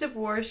she was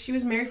divorced. She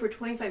was married for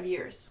 25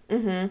 years.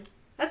 Mm-hmm.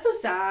 That's so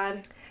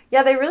sad.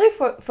 Yeah, they really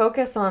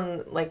focus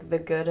on like the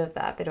good of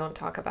that. They don't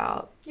talk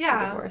about the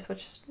divorce,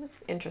 which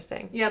was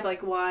interesting. Yeah, but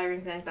like why or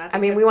anything like that. I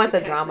mean, we want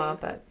the drama,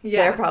 but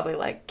they're probably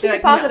like, keep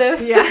it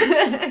positive. No.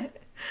 Yeah.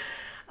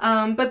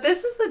 But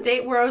this is the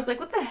date where I was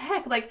like, what the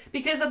heck? Like,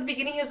 because at the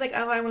beginning he was like,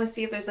 oh, I want to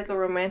see if there's like a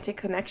romantic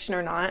connection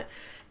or not.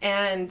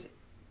 And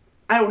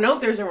I don't know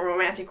if there's a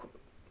romantic,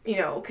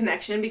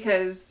 connection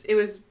because it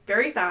was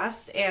very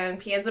fast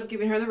and he ends up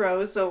giving her the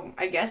rose. So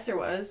I guess there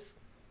was.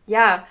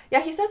 Yeah.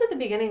 Yeah. He says at the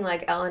beginning,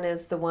 like, Ellen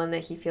is the one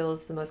that he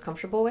feels the most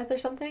comfortable with or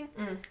something.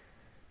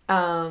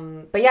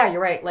 But yeah,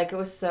 you're right. Like, it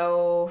was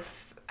so,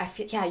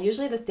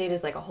 usually this date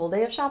is like a whole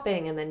day of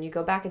shopping and then you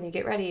go back and you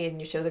get ready and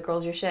you show the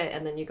girls your shit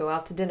and then you go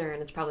out to dinner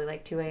and it's probably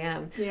like 2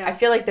 a.m. Yeah. I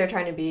feel like they're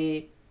trying to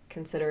be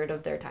considerate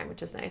of their time,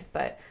 which is nice,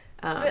 but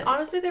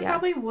honestly, there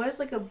probably was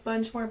like a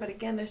bunch more, but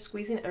again, they're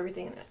squeezing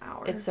everything in an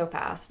hour. It's so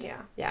fast.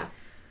 Yeah. Yeah.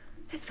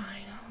 It's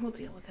fine. We'll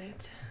deal with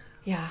it.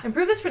 Yeah.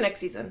 Improve this for next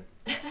season.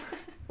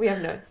 We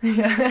have notes.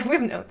 Yeah, we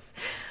have notes.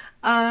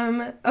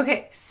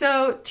 Okay,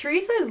 so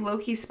Teresa is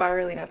low-key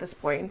spiraling at this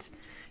point.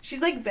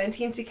 She's like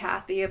venting to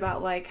Kathy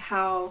about like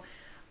how,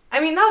 I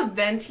mean, not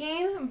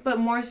venting, but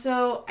more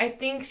so, I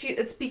think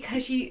it's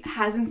because she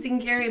hasn't seen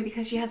Gary and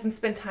because she hasn't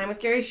spent time with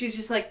Gary. She's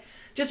just like,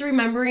 just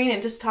remembering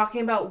and just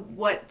talking about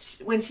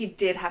when she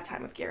did have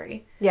time with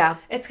Gary. Yeah.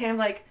 It's kind of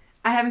like,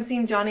 I haven't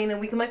seen Johnny in a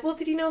week. I'm like, well,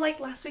 did you know, like,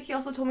 last week he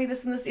also told me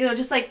this and this?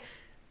 Just like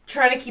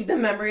trying to keep the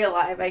memory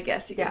alive, I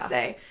guess you could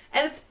say.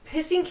 And it's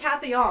pissing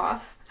Kathy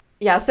off.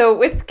 Yeah, so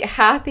with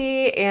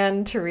Kathy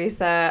and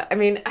Teresa, I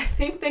mean, I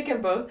think they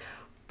can both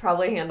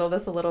probably handle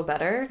this a little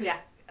better. Yeah.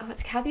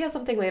 Kathy has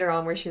something later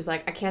on where she's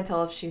like, I can't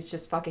tell if she's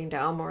just fucking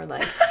dumb or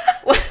like...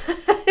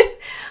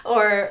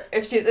 or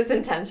if it's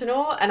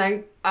intentional,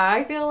 and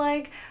I feel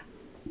like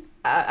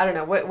I don't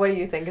know, what do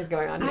you think is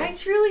going on here? I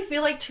truly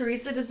feel like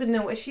Teresa doesn't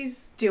know what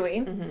she's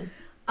doing.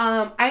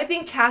 Mm-hmm. I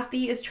think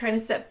Kathy is trying to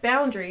set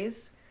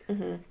boundaries,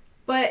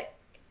 but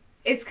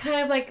it's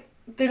kind of like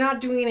they're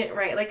not doing it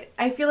right. Like,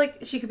 I feel like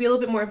she could be a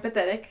little bit more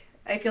empathetic.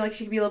 I feel like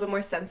she could be a little bit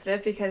more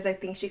sensitive because I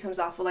think she comes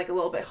off like a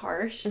little bit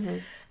harsh.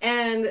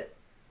 And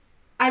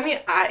I mean,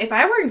 if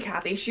I were in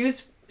Kathy's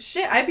shoes,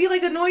 shit, I'd be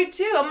like annoyed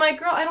too. I'm like,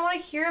 girl, I don't want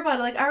to hear about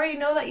it. Like, I already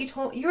know that you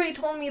already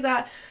told me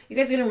that you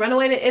guys are gonna run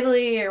away to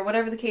Italy or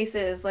whatever the case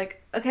is.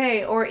 Like,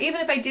 okay. Or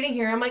even if I didn't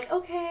hear, I'm like,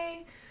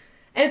 okay.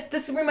 And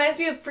this reminds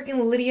me of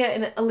freaking Lydia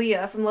and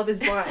Aaliyah from Love is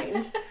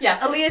Blind. Yeah,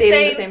 Aaliyah dating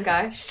saying, the same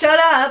guy. Shut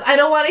up, I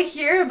don't want to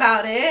hear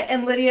about it.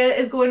 And Lydia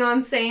is going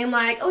on saying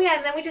like, oh yeah,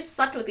 and then we just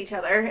slept with each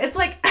other. It's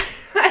like,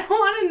 I don't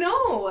want to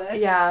know.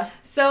 Yeah.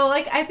 So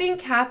like, I think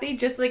Kathy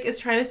just like is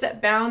trying to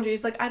set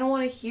boundaries. Like, I don't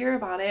want to hear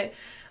about it.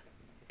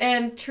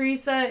 And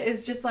Teresa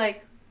is just,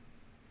 like,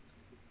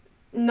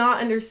 not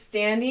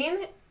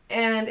understanding.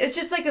 And it's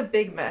just, like, a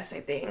big mess,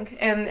 I think.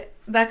 And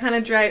that kind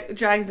of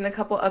drags in a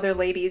couple other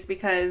ladies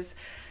because,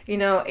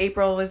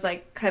 April was,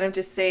 like, kind of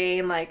just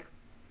saying, like,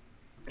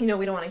 we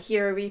don't want to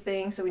hear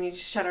everything, so we need to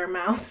shut our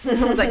mouths.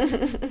 And I was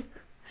like,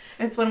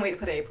 it's one way to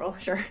put it, April,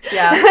 sure.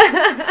 Yeah.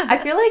 I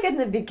feel like in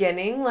the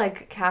beginning,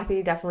 like,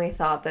 Kathy definitely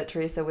thought that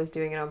Teresa was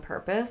doing it on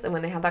purpose. And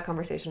when they had that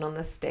conversation on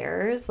the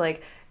stairs,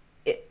 like,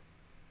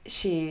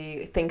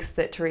 she thinks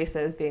that Teresa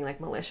is being like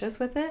malicious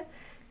with it.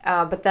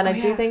 But then I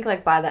do think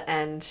like by the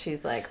end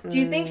she's like... Do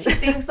you think she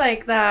thinks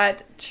like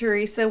that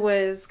Teresa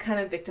was kind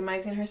of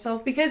victimizing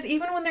herself? Because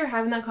even when they were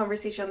having that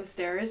conversation on the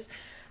stairs,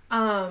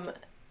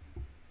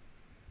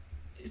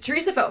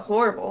 Teresa felt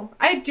horrible.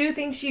 I do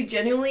think she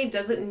genuinely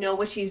doesn't know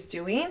what she's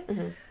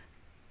doing.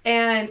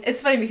 And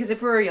it's funny because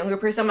if we were a younger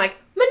person, I'm like,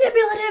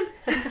 manipulative,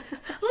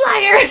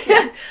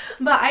 liar.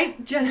 But I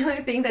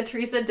genuinely think that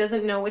Teresa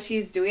doesn't know what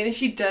she's doing, and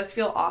she does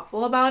feel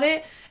awful about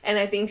it. And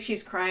I think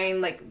she's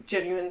crying like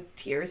genuine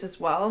tears as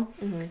well.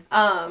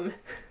 I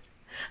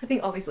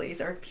think all these ladies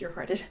are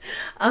pure-hearted.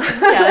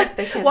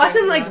 They can't watch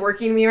them like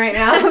working me right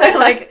now. They're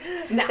like,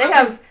 nah. They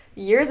have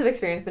years of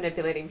experience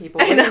manipulating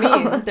people. What do you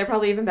mean? They're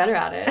probably even better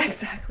at it.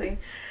 Exactly.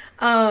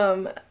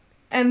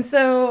 And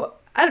so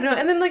I don't know.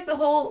 And then like the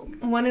whole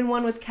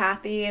 1-on-1 with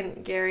Kathy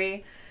and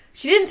Gary,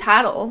 she didn't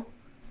tattle.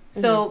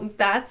 So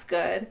that's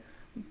good.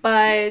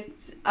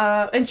 But,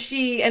 and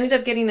she ended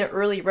up getting an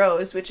early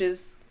rose, which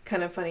is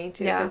kind of funny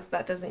too, because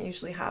that doesn't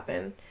usually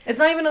happen. It's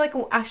not even like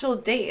an actual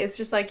date. It's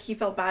just like he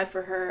felt bad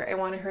for her and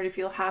wanted her to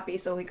feel happy,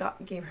 so he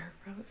gave her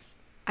a rose.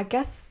 I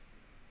guess,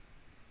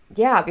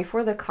 yeah,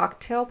 before the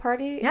cocktail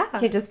party,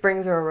 he just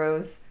brings her a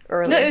rose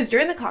early. No, it was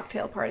during the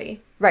cocktail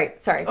party.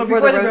 Right, sorry. Before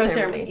the rose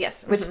ceremony.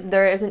 Yes. Which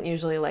there isn't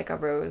usually like a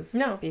rose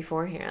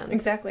beforehand.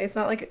 Exactly. It's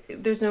not like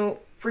there's no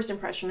first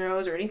impression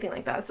rose or anything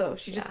like that. So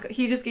he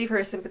just gave her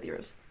a sympathy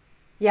rose.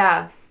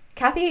 Yeah.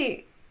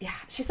 Kathy,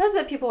 she says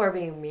that people are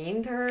being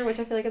mean to her, which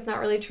I feel like is not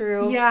really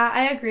true. Yeah,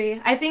 I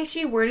agree. I think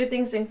she worded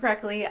things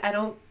incorrectly.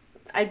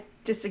 I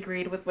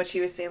disagreed with what she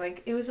was saying.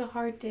 Like, it was a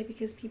hard day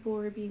because people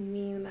were being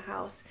mean in the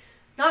house.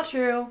 Not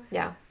true.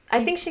 Yeah.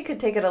 I think she could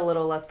take it a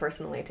little less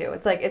personally, too.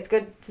 It's like, it's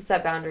good to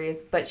set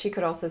boundaries, but she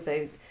could also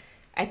say,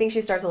 I think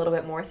she starts a little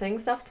bit more saying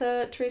stuff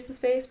to Teresa's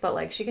face, but,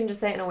 like, she can just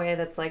say it in a way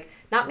that's, like,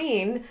 not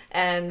mean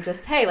and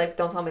just, hey, like,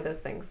 don't tell me those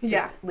things.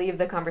 Just leave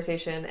the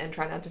conversation and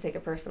try not to take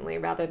it personally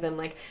rather than,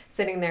 like,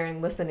 sitting there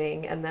and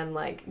listening and then,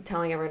 like,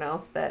 telling everyone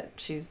else that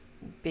she's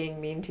being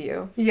mean to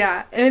you.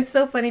 Yeah. And it's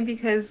so funny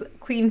because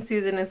Queen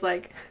Susan is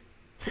like,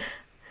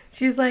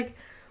 she's like,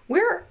 we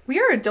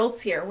are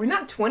adults here. We're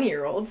not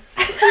 20-year-olds.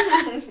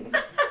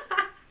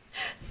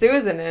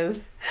 Susan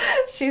is.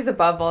 She's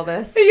above all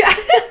this. Yeah.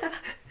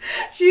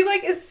 She,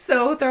 like, is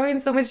so throwing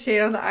so much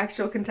shade on the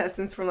actual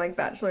contestants from, like,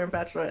 Bachelor and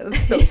Bachelorette.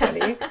 It's so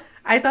funny.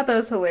 I thought that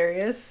was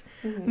hilarious.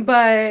 Mm-hmm.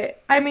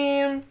 But, I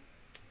mean,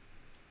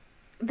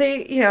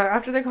 they,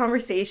 after the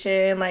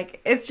conversation,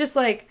 like, it's just,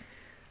 like,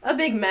 a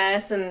big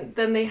mess. And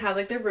then they have,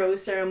 like, the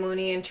rose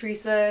ceremony. And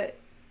Teresa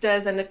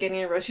does end up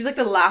getting a rose. She's, like,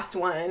 the last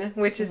one,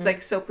 which is,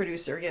 like, so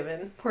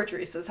producer-given. Poor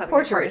Teresa's having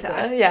a heart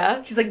attack.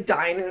 Yeah. She's, like,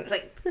 dying and,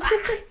 like...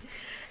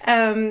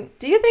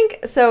 Do you think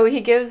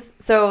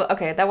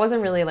okay, that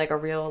wasn't really like a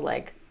real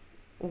like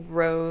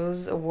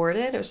rose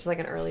awarded, it was just like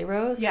an early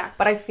rose,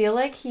 but I feel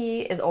like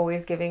he is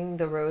always giving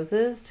the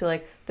roses to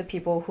like the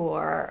people who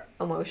are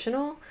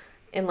emotional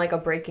in like a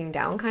breaking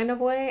down kind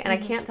of way, and I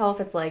can't tell if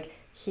it's like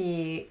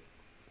he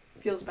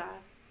feels bad,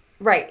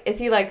 right? Is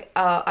he like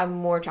I'm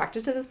more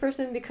attracted to this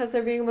person because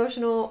they're being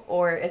emotional,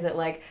 or is it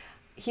like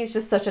he's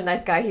just such a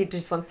nice guy, he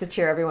just wants to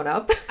cheer everyone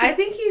up? I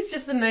think he's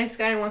just a nice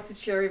guy and wants to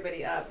cheer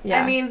everybody up.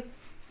 I mean,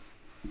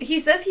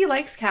 he says he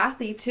likes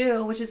Kathy,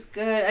 too, which is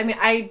good. I mean,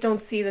 I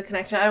don't see the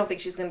connection. I don't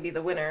think she's going to be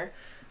the winner.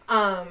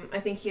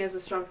 I think he has a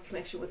stronger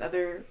connection with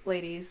other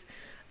ladies.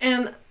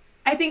 And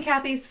I think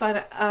Kathy's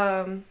fun.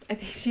 I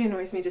think she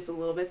annoys me just a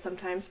little bit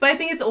sometimes. But I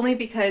think it's only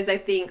because I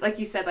think, like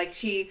you said, like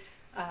she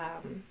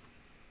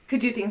could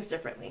do things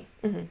differently.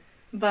 Mm-hmm.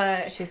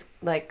 But she's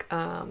like,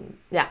 and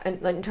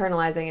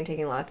internalizing and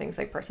taking a lot of things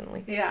like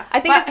personally. Yeah.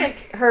 I think it's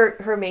like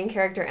her main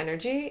character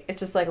energy. It's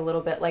just like a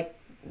little bit like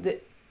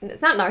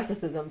it's not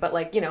narcissism, but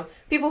like,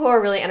 people who are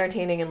really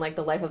entertaining in like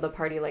the life of the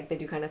party, like they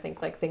do kind of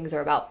think like things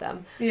are about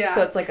them. Yeah.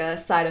 So it's like a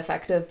side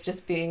effect of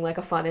just being like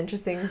a fun,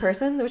 interesting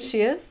person, which she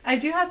is. I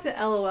do have to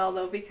LOL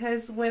though,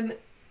 because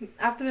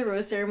after the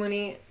rose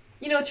ceremony,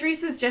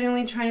 Teresa's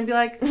genuinely trying to be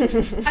like,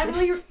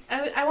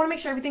 I want to make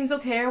sure everything's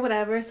okay or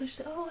whatever. So she's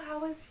like, oh, how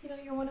was,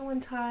 your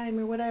one-on-one time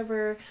or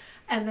whatever.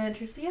 And then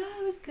Teresa, yeah,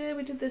 it was good.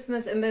 We did this and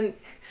this. And then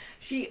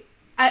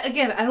I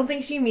don't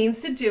think she means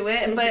to do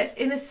it, but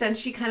in a sense,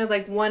 she kind of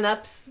like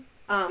one-ups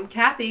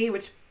Kathy,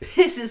 which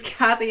pisses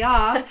Kathy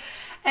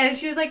off. And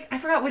she was like, I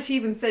forgot what she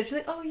even said. She's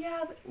like, oh,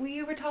 yeah,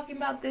 we were talking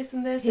about this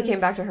and this. He came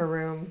back to her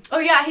room. Oh,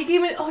 yeah, he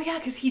came in. Oh, yeah,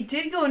 because he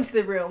did go into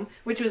the room,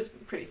 which was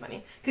pretty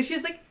funny. Because she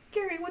was like,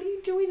 Gary, what are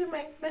you doing in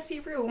my messy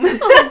room?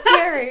 Oh,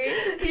 Gary.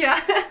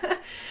 Yeah.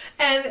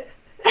 And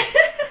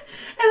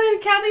then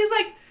Kathy's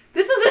like,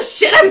 this is the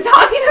shit I'm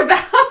talking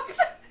about.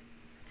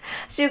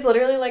 She's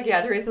literally like,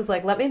 Teresa's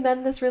like, let me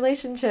mend this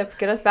relationship,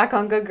 get us back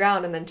on good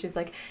ground. And then she's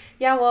like,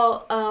 yeah,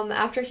 well,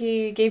 after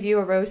he gave you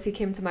a rose, he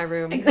came to my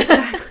room.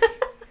 Exactly.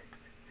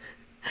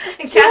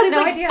 And she has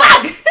no idea.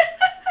 Fuck!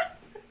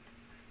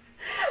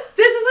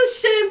 This is the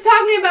shit I'm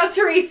talking about,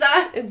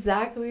 Teresa.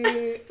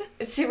 Exactly.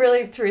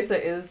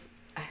 Teresa is,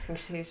 I think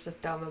she's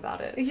just dumb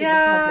about it. She just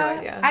has no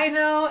idea. I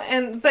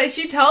know, but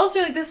she tells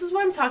her, like, this is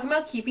what I'm talking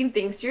about, keeping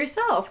things to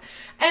yourself.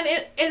 And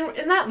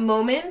in that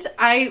moment,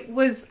 I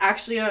was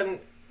actually on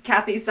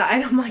Kathy's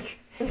side. I'm like,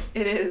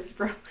 it is,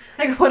 bro.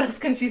 Like, what else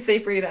can she say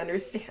for you to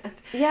understand?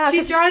 Yeah.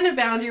 She's drawing a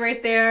boundary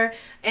right there.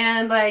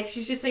 And, like,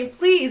 she's just saying,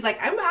 please, like,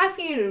 I'm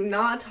asking you to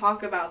not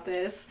talk about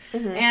this.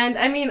 Mm-hmm. And,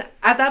 I mean,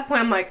 at that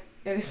point, I'm like,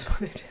 it is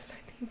what it is,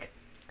 I think.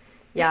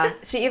 Yeah.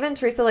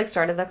 Teresa, like,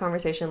 started the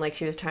conversation like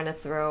she was trying to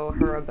throw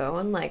her a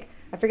bone. Like,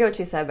 I forget what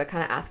she said, but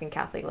kind of asking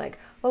Kathy, like,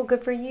 oh,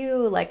 good for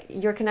you. Like,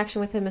 your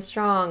connection with him is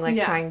strong.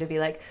 Like, trying to be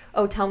like,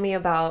 oh, tell me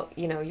about,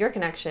 your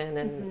connection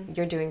and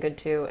you're doing good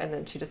too. And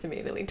then she just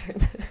immediately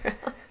turns it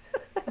around.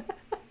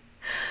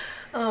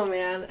 Oh,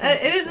 man.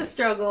 It is a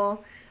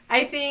struggle.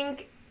 I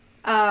think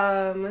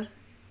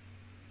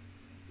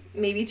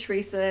maybe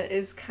Teresa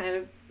is kind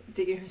of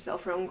digging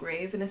herself her own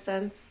grave in a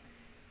sense.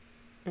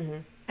 Mm-hmm.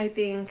 I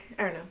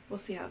don't know. We'll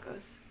see how it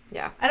goes.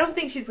 Yeah. I don't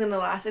think she's going to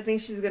last. I think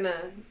she's going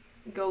to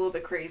go a little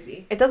bit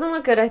crazy. It doesn't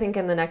look good, I think,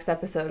 in the next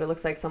episode. It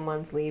looks like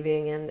someone's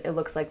leaving, and it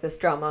looks like this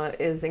drama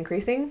is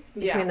increasing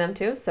between them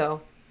two,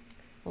 so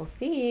we'll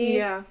see.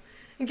 Yeah.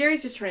 And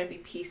Gary's just trying to be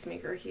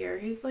peacemaker here.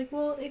 He's like,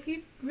 well, if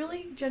you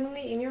really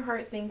genuinely in your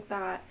heart think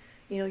that,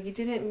 you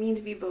didn't mean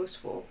to be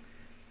boastful,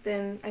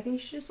 then I think you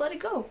should just let it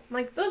go. I'm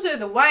like, those are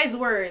the wise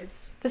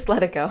words. Just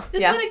let it go. Just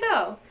let it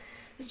go.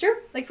 It's true.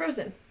 Like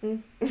Frozen.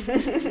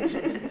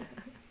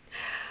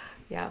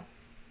 Yeah.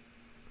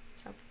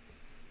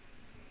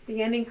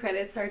 The ending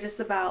credits are just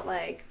about,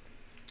 like,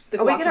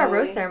 the we get our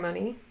rose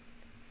ceremony.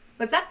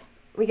 What's that?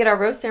 We get our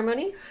rose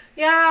ceremony.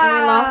 Yeah. And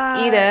we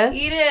lost Edith.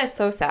 Edith.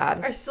 So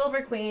sad. Our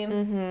Silver Queen.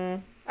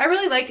 Mm-hmm. I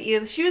really liked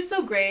Edith. She was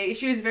so great.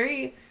 She was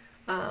very...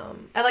 I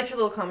liked her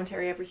little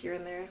commentary over here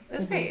and there. It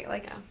was great.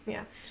 Like,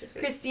 yeah.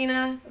 Christine,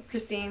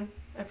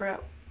 I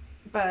forgot.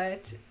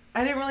 But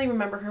I didn't really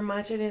remember her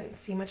much. I didn't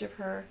see much of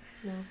her.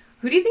 No.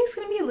 Who do you think is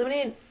going to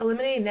be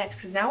eliminated next?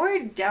 Because now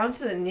we're down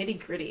to the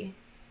nitty gritty.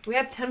 We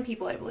have 10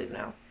 people, I believe,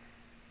 now.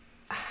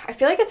 I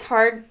feel like it's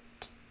hard.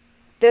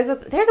 There's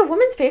a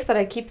woman's face that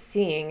I keep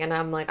seeing, and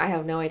I'm like, I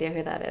have no idea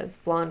who that is.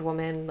 Blonde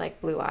woman,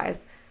 like blue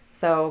eyes.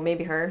 So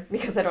maybe her,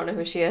 because I don't know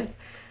who she is.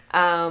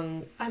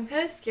 I'm kind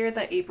of scared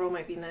that April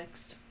might be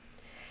next.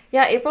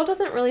 Yeah, April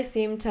doesn't really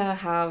seem to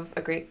have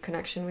a great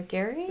connection with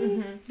Gary.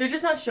 Mm-hmm. They're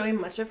just not showing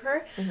much of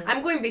her. Mm-hmm.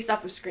 I'm going based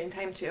off of screen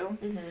time, too.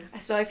 Mm-hmm.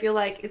 So I feel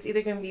like it's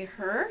either going to be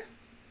her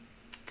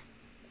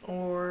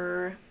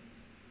or...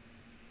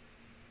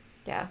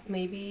 Yeah.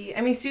 Maybe.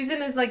 I mean,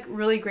 Susan is, like,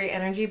 really great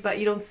energy, but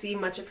you don't see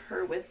much of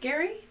her with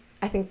Gary.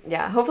 I think,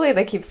 yeah. Hopefully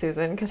they keep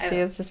Susan, because she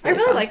is just really I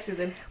really fun. like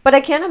Susan. But I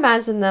can't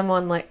imagine them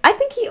on, like... I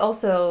think he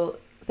also...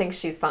 thinks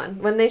she's fun.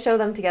 When they show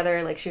them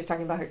together, like, she was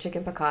talking about her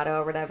chicken piccata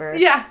or whatever.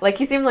 Yeah. Like,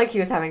 he seemed like he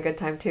was having a good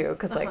time, too,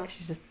 because, like,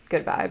 she's just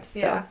good vibes.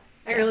 Yeah. So.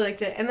 I really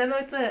liked it. And then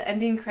with the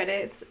ending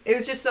credits, it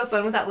was just so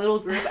fun with that little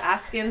group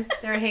asking.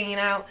 They were hanging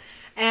out.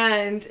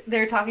 And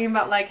they're talking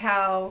about, like,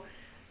 how...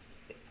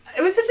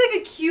 It was such,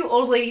 like, a cute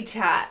old lady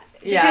chat.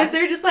 Yeah. Because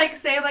they're just, like,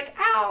 saying, like,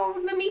 ow,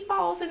 the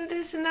meatballs and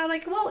this and that.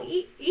 Like, well,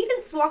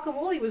 Edith's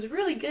guacamole was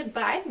really good,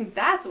 but I think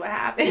that's what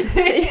happened.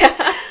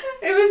 Yeah.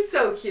 It was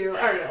so cute.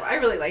 I don't know. I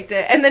really liked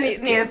it. And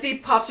then Nancy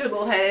pops her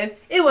little head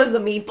in. It was the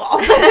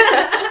meatballs.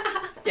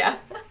 Yeah.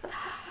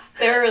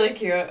 They were really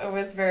cute. It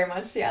was very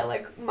much,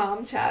 like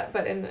mom chat,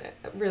 but in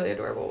a really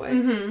adorable way.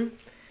 Mm-hmm.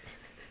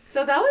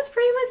 So that was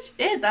pretty much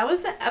it. That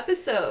was the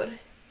episode.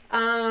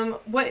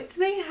 What do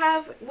they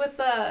have with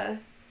the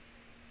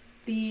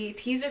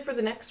teaser for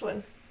the next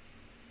one?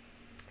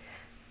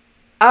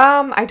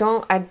 I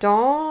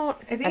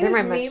didn't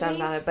write much down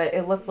about it, but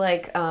it looked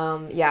like,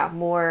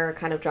 more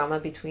kind of drama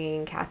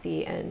between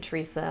Kathy and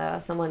Teresa.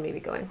 Someone maybe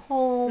going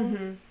home.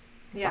 Mm-hmm.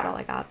 That's about all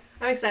I got.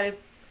 I'm excited.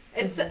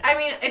 It's, I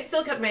mean, it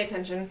still kept my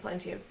attention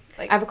plenty.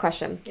 Like, I have a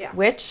question. Yeah.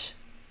 Which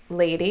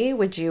lady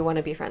would you want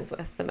to be friends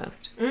with the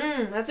most?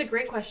 That's a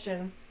great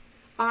question.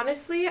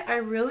 Honestly, I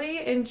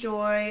really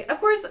enjoy... Of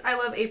course, I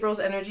love April's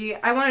energy.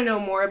 I want to know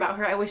more about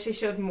her. I wish they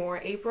showed more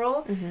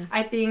April. Mm-hmm.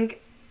 I think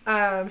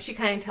she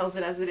kind of tells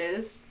it as it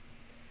is.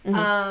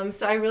 Mm-hmm.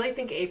 So I really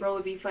think April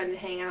would be fun to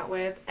hang out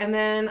with. And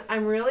then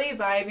I'm really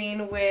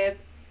vibing with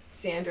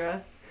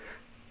Sandra.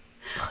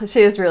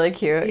 She is really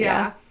cute.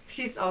 Yeah.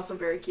 She's also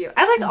very cute.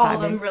 I like all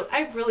of them.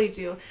 I really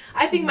do.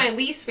 I think my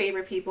least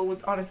favorite people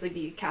would honestly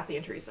be Kathy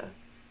and Teresa.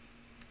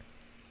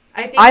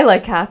 I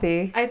like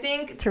Kathy. I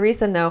think...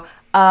 Teresa, no.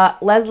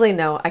 Leslie,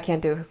 no. I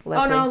can't do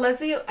Leslie. Oh, no.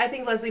 Leslie, I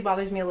think Leslie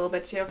bothers me a little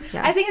bit, too.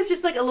 Yeah. I think it's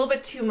just, like, a little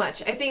bit too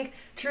much. I think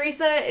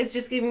Teresa is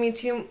just giving me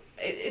too...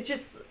 It's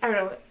just... I don't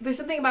know. There's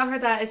something about her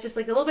that it's just,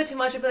 like, a little bit too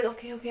much. I'd be like,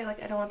 okay,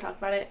 like, I don't want to talk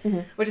about it. Mm-hmm.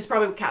 Which is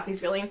probably what Kathy's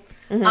feeling.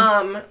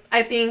 Mm-hmm.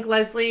 I think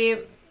Leslie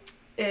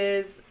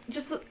is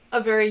just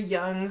a very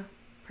young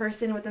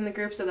person within the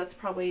group, so that's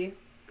probably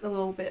a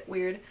little bit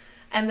weird.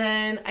 And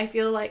then I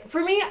feel like...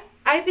 For me...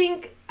 I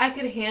think I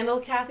could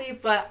handle Kathy,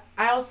 but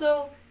I don't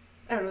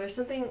know, there's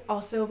something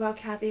also about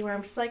Kathy where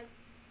I'm just like,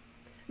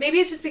 maybe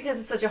it's just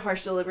because it's such a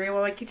harsh delivery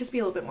where I could just be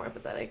a little bit more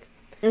empathetic.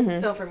 Mm-hmm.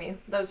 So for me,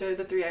 those are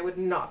the three I would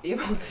not be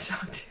able to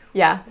talk to.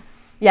 Yeah.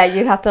 Yeah,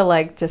 you'd have to,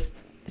 like, just,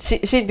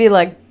 she'd be,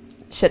 like,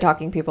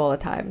 shit-talking people all the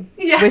time.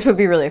 Yeah. Which would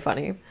be really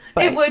funny.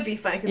 But it would be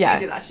funny because we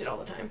do that shit all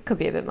the time. Could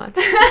be a bit much.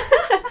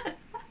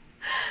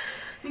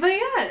 But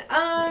yeah,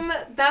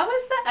 that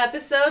was the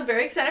episode.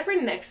 Very excited for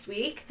next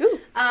week.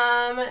 Ooh.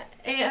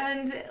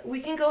 And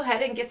we can go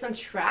ahead and get some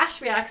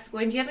trash reacts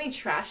going. Do you have any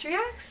trash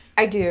reacts?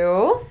 I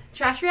do.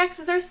 Trash reacts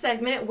is our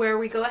segment where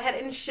we go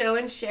ahead and show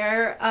and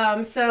share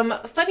some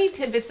funny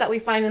tidbits that we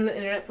find on the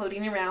internet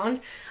floating around.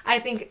 I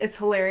think it's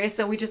hilarious,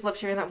 so we just love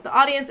sharing that with the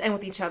audience and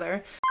with each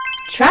other.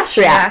 Trash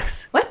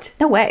reacts. What?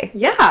 No way.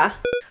 Yeah.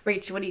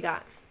 Rach, what do you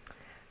got?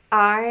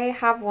 I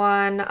have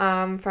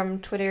one from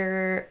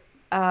Twitter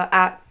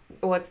at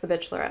What's the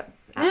Bachelorette?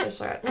 At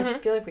Bachelorette. Mm-hmm. I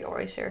feel like we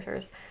always share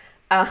hers.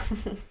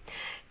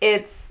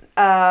 It's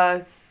a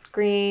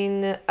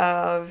screen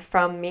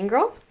from Mean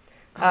Girls,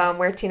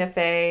 where Tina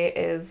Fey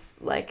is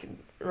like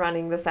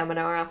running the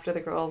seminar after the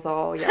girls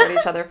all yell at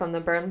each other from the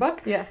burn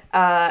book. Yeah.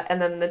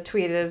 And then the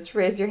tweet is,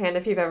 raise your hand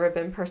if you've ever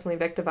been personally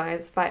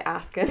victimized by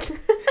Askin.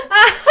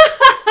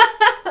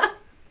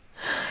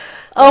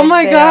 Oh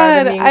my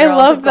god, I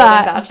love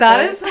that. That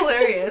is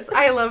hilarious.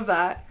 I love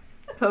that.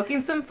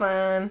 Poking some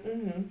fun.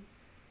 Mm-hmm.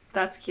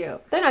 That's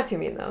cute. They're not too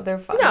mean though. They're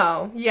fun.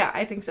 No, yeah,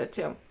 I think so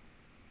too.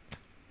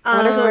 I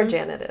wonder who our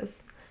Janet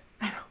is.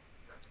 I know.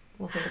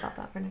 We'll think about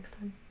that for next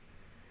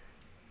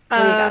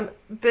time.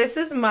 This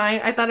is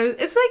mine. I thought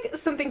it's like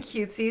something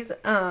cutesies.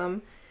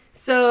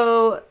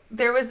 So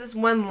there was this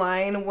one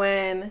line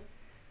when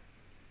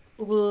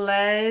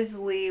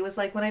Leslie was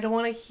like, when I don't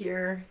want to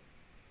hear,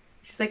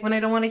 she's like, when I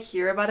don't want to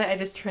hear about it, I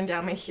just turn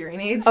down my hearing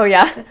aids. Oh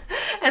yeah.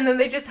 And then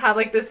they just had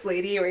like this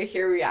lady right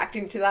here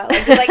reacting to that,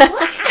 like, they're like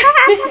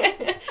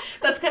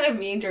that's kind of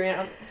me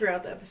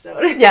throughout the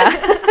episode.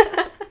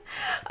 Yeah.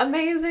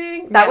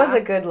 Amazing. That was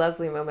a good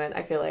Leslie moment,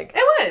 I feel like.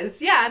 It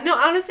was. Yeah. No,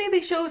 honestly,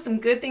 they show some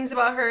good things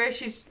about her. I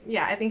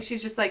think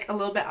she's just like a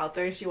little bit out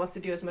there and she wants to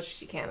do as much as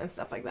she can and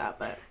stuff like that.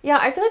 But yeah,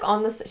 I feel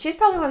like she's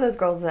probably one of those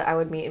girls that I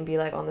would meet and be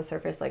like on the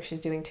surface like she's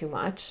doing too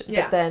much.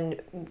 Yeah. But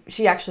then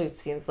she actually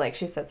seems like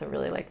she said some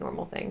really like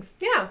normal things.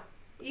 Yeah.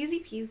 Easy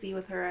peasy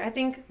with her. I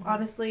think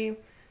honestly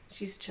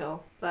she's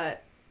chill,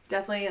 but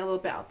definitely a little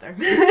bit out there.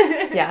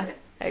 Yeah,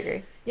 I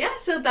agree. Yeah,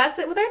 so that's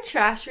it with our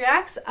trash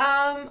reacts.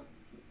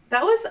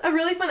 That was a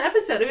really fun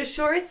episode. It was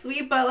short,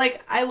 sweet, but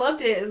like I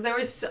loved it.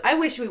 I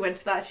wish we went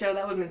to that show.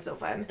 That would have been so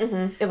fun.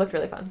 Mm-hmm. It looked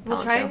really fun. We'll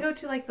try and go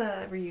to like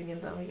the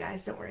reunion though, you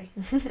guys. Don't worry.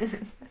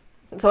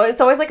 So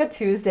it's always like a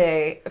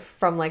Tuesday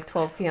from like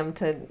 12 p.m.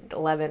 to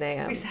 11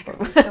 a.m. We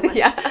sacrifice so much.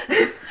 Yeah.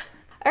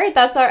 All right,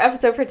 that's our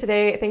episode for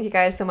today. Thank you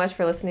guys so much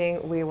for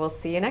listening. We will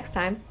see you next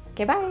time.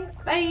 Okay, bye.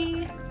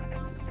 Bye.